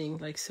be sitting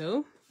like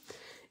so.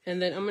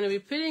 And then I'm going to be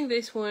putting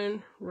this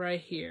one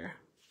right here.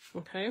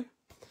 Okay.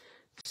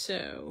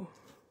 So.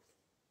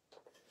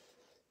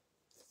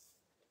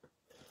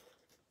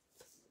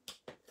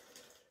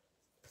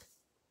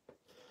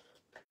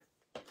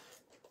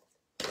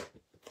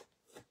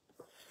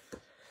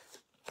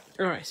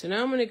 All right, so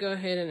now I'm going to go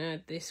ahead and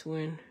add this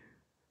one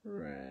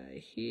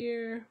right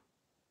here.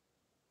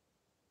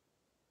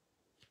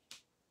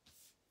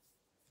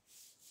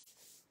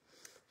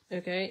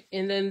 Okay,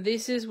 and then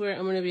this is where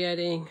I'm going to be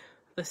adding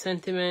the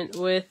sentiment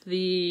with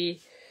the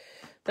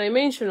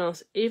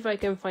dimensionals, if I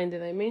can find the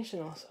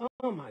dimensionals.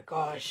 Oh my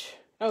gosh.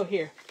 Oh,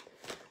 here.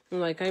 I'm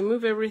like, I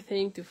move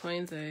everything to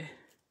find the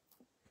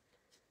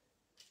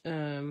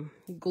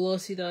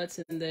glossy dots,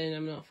 and then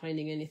I'm not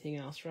finding anything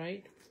else,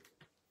 right?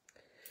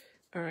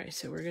 All right,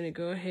 so we're going to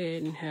go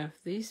ahead and have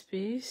this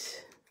piece.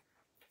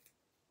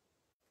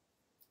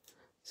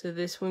 So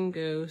this one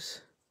goes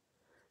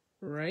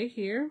right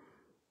here.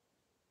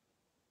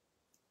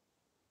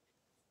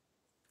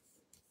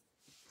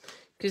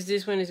 Because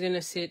this one is going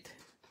to sit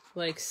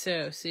like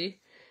so, see?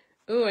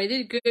 Oh, I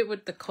did good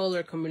with the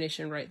color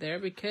combination right there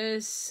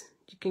because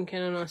you can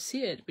kind of not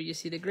see it, but you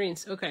see the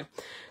greens. Okay,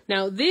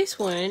 now this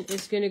one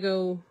is going to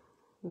go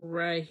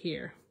right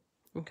here,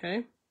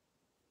 okay?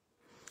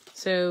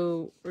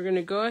 So we're going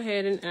to go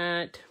ahead and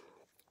add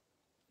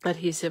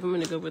adhesive. I'm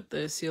going to go with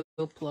the Seal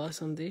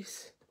Plus on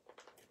this.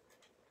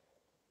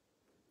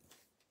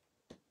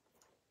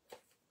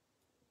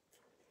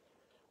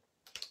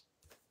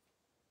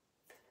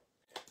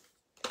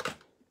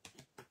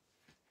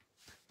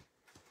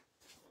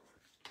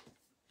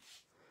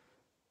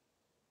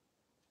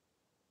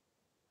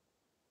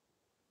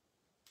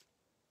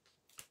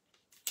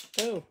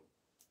 Oh,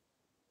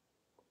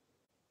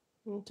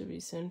 I want to be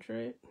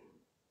centered.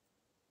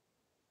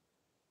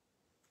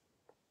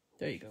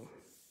 There you go.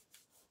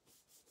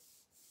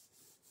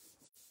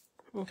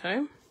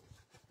 Okay.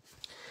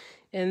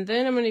 And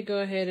then I'm going to go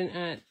ahead and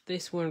add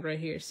this one right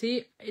here.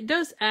 See, it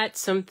does add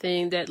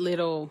something, that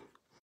little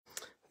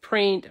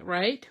print,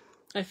 right?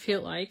 I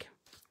feel like.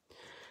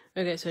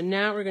 Okay, so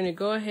now we're going to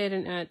go ahead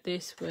and add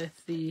this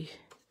with the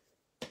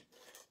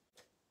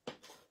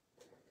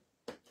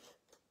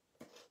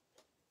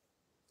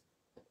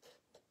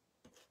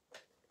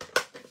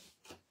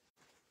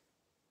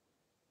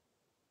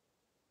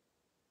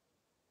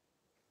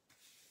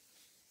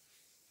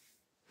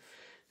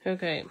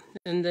okay,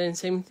 and then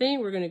same thing,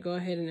 we're going to go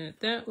ahead and add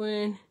that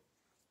one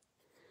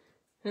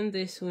and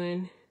this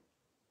one,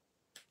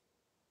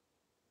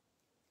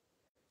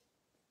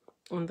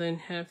 and then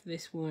have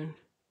this one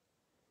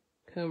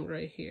come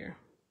right here.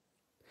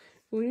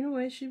 Well, you know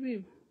what, it should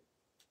be,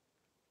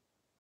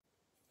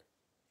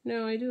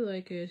 no, I do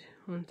like it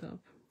on top.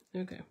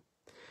 Okay,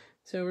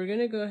 so we're going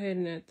to go ahead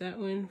and add that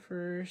one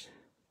first.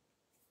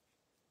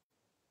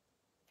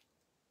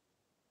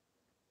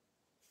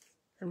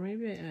 Or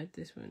maybe I add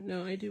this one.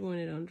 No, I do want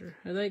it under.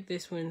 I like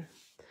this one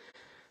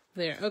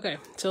there. Okay,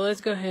 so let's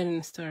go ahead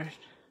and start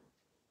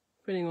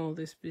putting all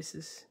these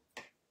pieces.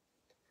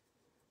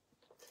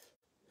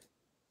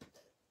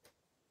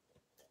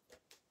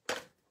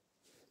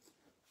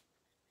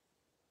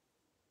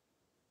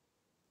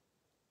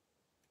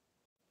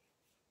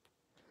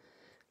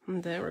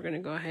 And then we're going to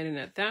go ahead and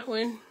add that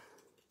one.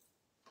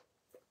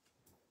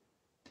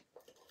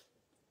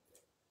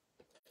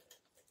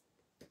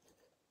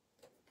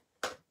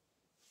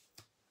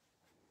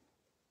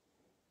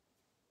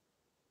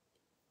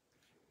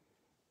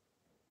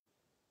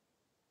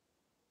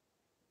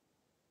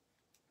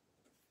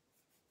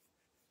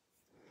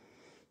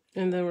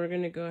 And then we're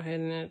going to go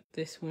ahead and add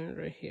this one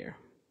right here.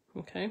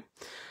 Okay.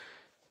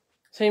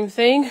 Same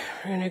thing.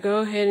 We're going to go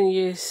ahead and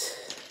use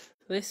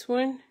this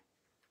one.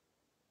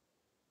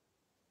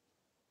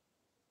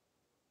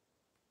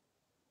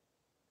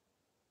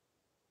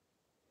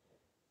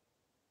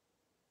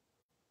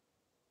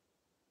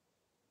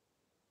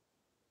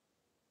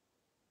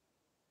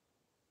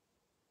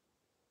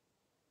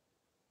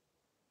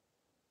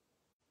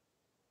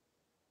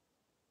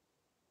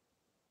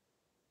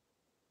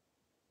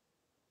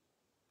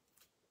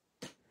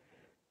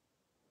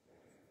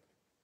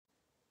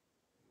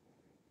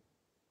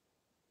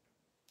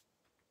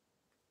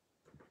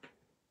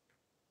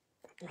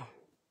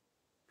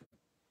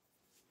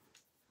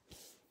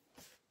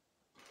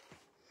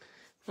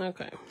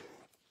 Okay.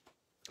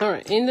 All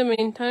right. In the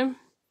meantime,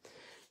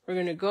 we're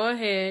going to go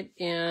ahead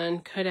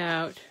and cut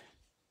out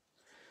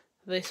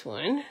this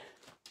one.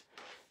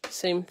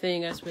 Same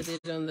thing as we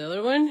did on the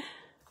other one.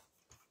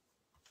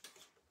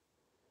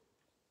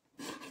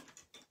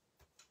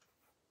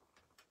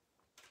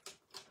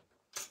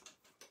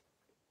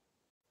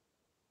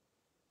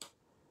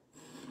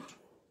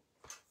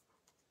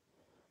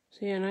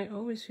 See, and I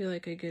always feel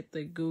like I get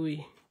the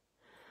gooey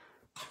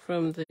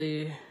from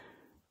the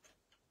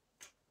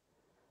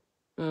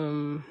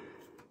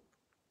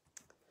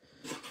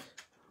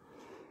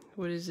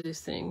what is this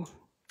thing?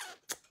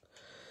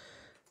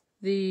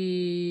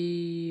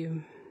 The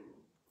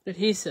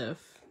adhesive.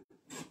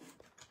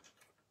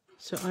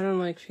 So I don't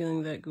like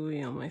feeling that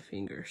gooey on my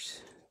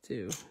fingers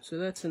too. So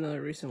that's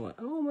another reason why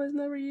I almost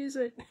never use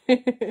it.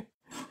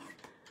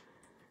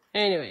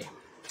 Anyway,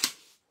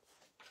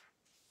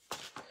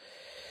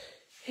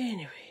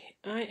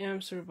 I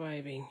am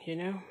surviving, you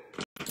know.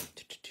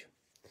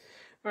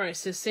 All right,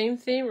 so same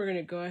thing. We're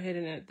gonna go ahead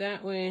and add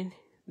that one,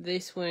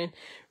 this one.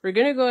 We're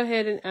gonna go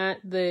ahead and add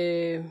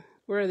the,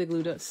 where are the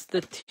glue dots? The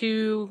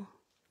two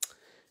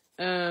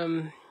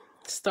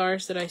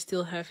stars that I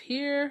still have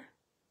here.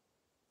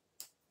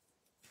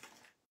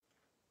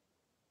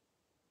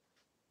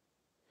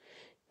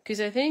 Because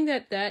I think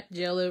that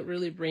yellow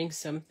really brings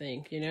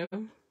something, you know.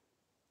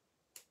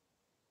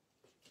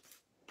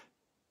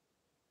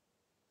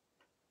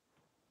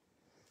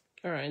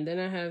 All right, and then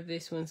I have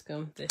these ones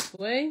come this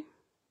way.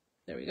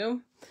 There we go.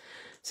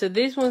 So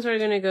these ones are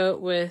going to go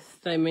with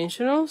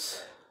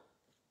dimensionals.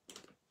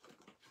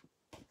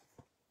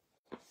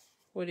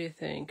 What do you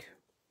think?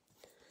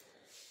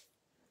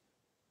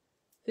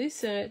 This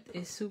set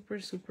is super,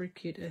 super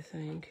cute, I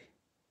think.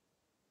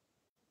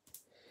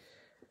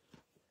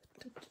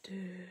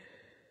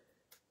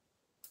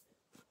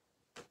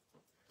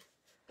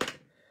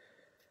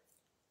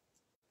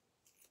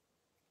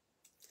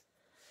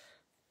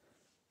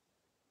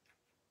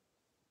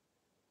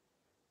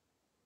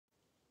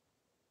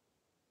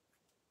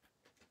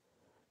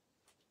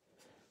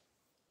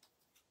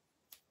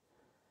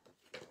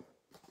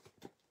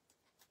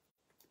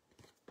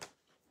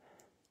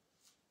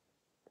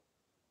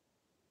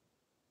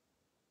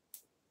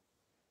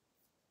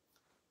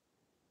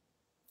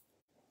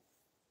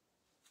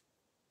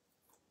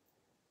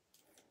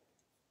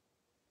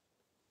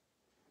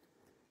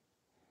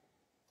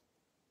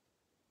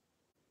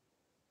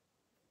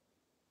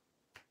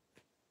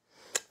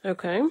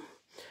 Okay,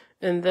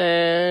 and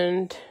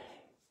then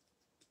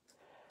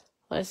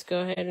let's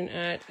go ahead and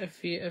add a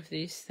few of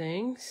these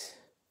things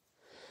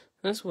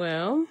as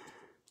well.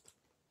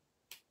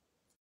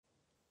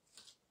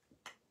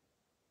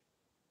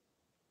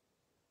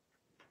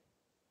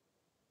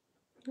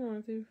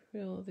 Oh, they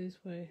feel this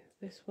way.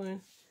 This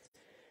one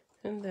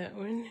and that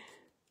one.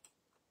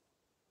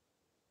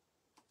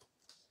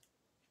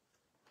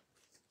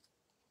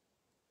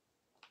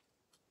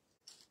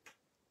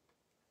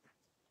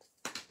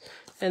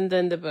 And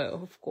then the bow,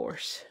 of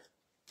course.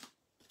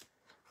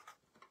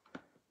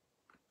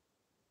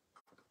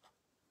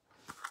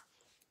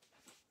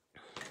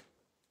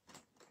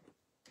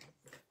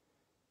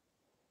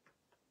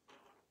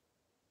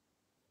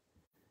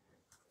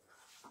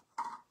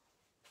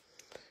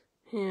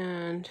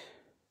 And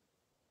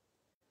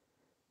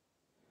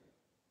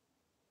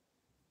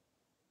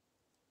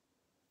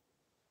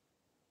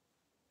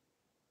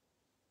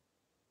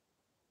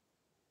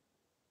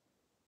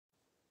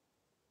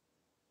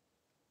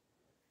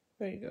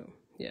there you go.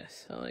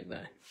 Yes, I like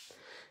that.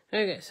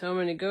 Okay, so I'm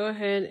going to go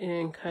ahead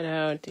and cut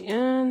out the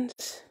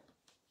ends.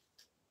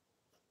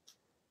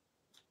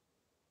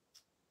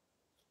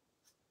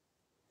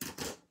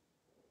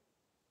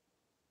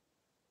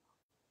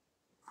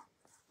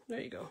 There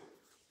you go.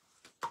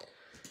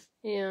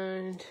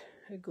 And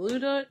a glue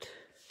dot.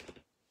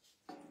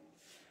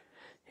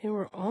 And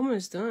we're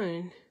almost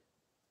done.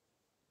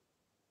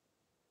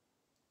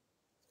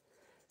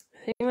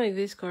 I think like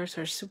these cards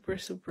are super,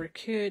 super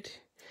cute.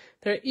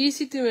 They're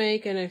easy to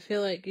make, and I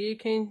feel like you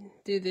can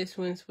do these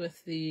ones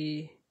with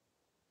the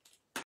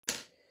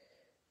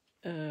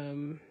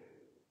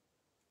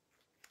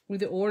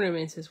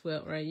ornaments as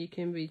well, right? You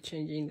can be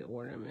changing the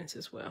ornaments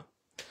as well.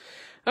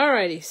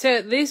 Alrighty,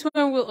 so this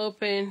one will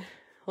open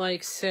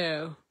like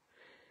so.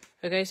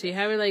 Okay, so you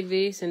have it like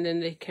this, and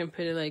then they can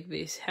put it like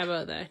this. How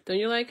about that? Don't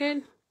you like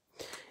it?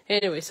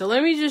 Anyway, so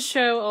let me just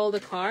show all the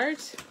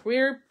cards.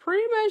 We're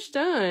pretty much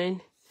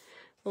done.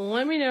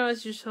 Let me know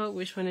as usual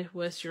which one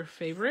was your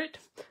favorite.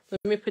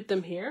 Let me put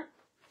them here.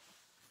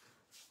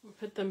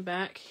 Put them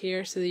back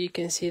here so that you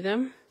can see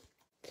them.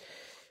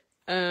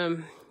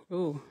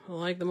 Oh, I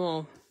like them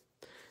all.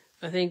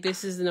 I think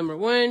this is the number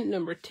 1,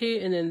 number 2,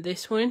 and then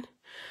this one.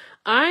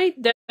 I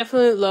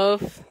definitely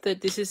love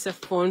that this is a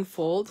fun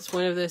fold. It's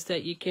one of those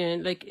that you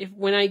can, like,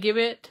 when I give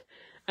it,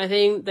 I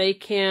think they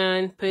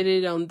can put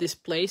it on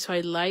display. So I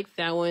like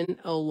that one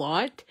a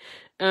lot.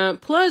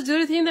 Plus, the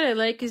other thing that I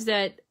like is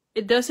that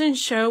it doesn't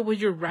show what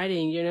you're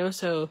writing, you know,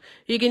 so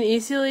you can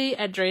easily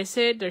address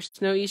it. There's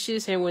no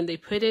issues. And when they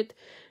put it,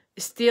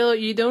 still,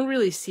 you don't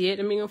really see it.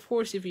 I mean, of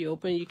course, if you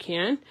open, you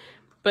can,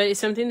 but it's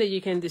something that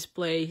you can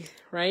display,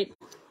 right?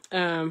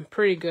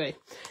 Pretty good.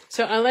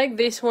 So I like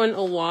this one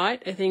a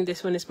lot. I think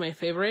this one is my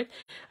favorite.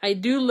 I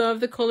do love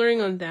the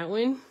coloring on that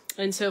one.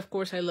 And so, of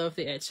course, I love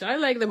the edge. So I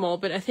like them all,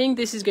 but I think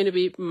this is going to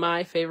be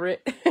my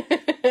favorite.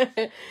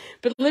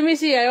 But let me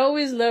see. I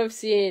always love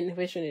seeing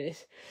which one it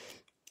is.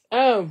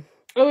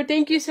 Oh,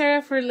 thank you,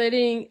 Sarah, for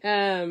letting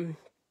her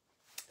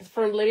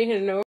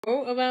know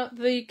about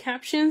the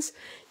captions.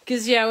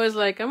 Because, yeah, I was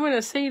like, I'm going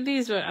to say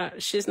these,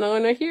 but she's not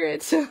going to hear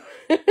it. So,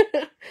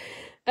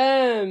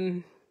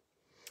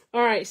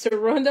 all right. So,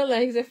 Rhonda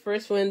likes the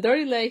first one.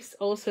 Dory likes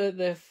also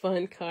the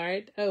fun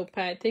card. Oh,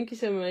 Pat, thank you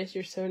so much.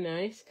 You're so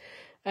nice.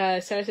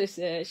 Sarah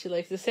says she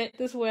likes the set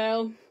as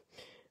well.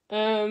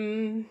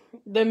 The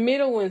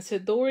middle one. So,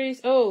 Dory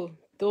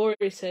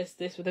says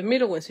this. The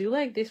middle one. So, you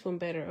like this one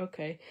better.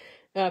 Okay.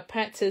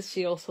 Pat says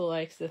she also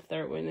likes the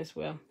third one as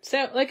well.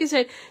 So, like I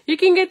said, you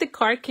can get the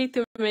card kit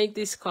to make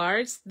these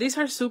cards. These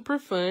are super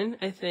fun,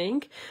 I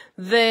think.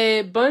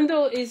 The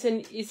bundle is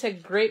a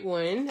great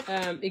one.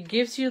 It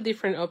gives you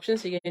different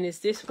options. Again, it's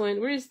this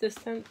one. Where is the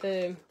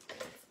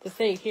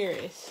thing? Here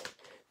it is.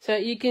 So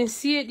you can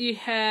see it. You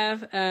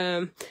have,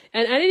 and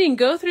I didn't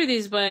go through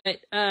this, but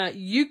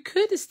you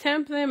could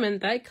stamp them and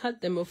die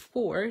cut them, of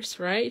course,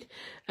 right?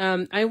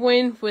 I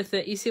went with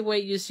the easy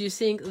way, just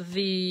using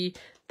the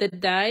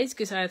dies,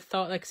 because I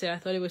thought, like I said, I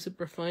thought it was a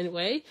super fun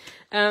way.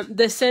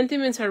 The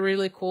sentiments are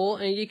really cool,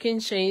 and you can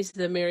change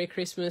the Merry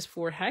Christmas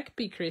for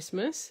Happy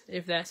Christmas,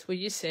 if that's what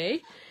you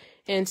say.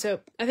 And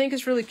so I think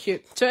it's really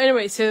cute. So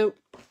anyway, so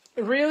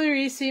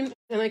really easy. And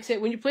like I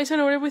said, when you place an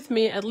order with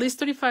me, at least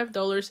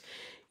 $35,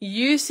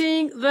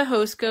 using the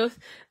host code,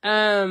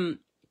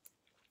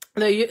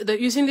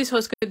 using this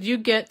host code, you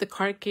get the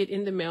card kit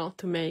in the mail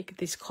to make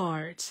these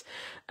cards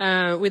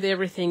with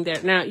everything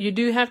there. Now, you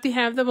do have to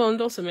have the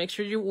bundle, so make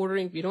sure you're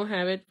ordering if you don't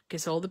have it,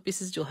 because all the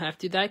pieces, you'll have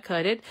to die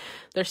cut it.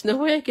 There's no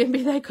way I can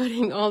be die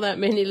cutting all that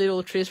many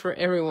little trees for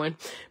everyone.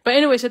 But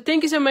anyway, so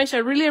thank you so much. I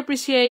really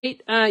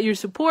appreciate your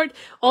support.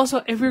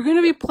 Also, if you're going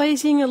to be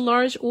placing a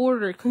large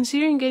order,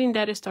 considering getting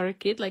that starter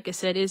kit, like I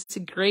said, it's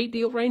a great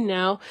deal right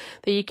now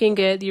that you can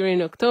get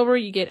during October.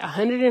 You get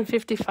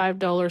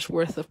 $155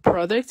 worth of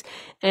products,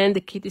 and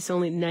the kit is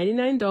only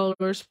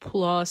 $99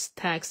 plus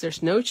tax.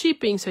 There's no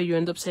shipping, so you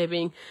end up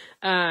saving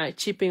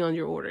shipping on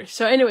your order.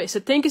 So anyway,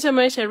 so thank you so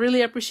much. I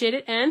really appreciate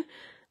it, and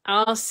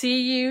I'll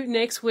see you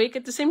next week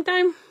at the same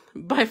time.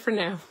 Bye for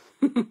now.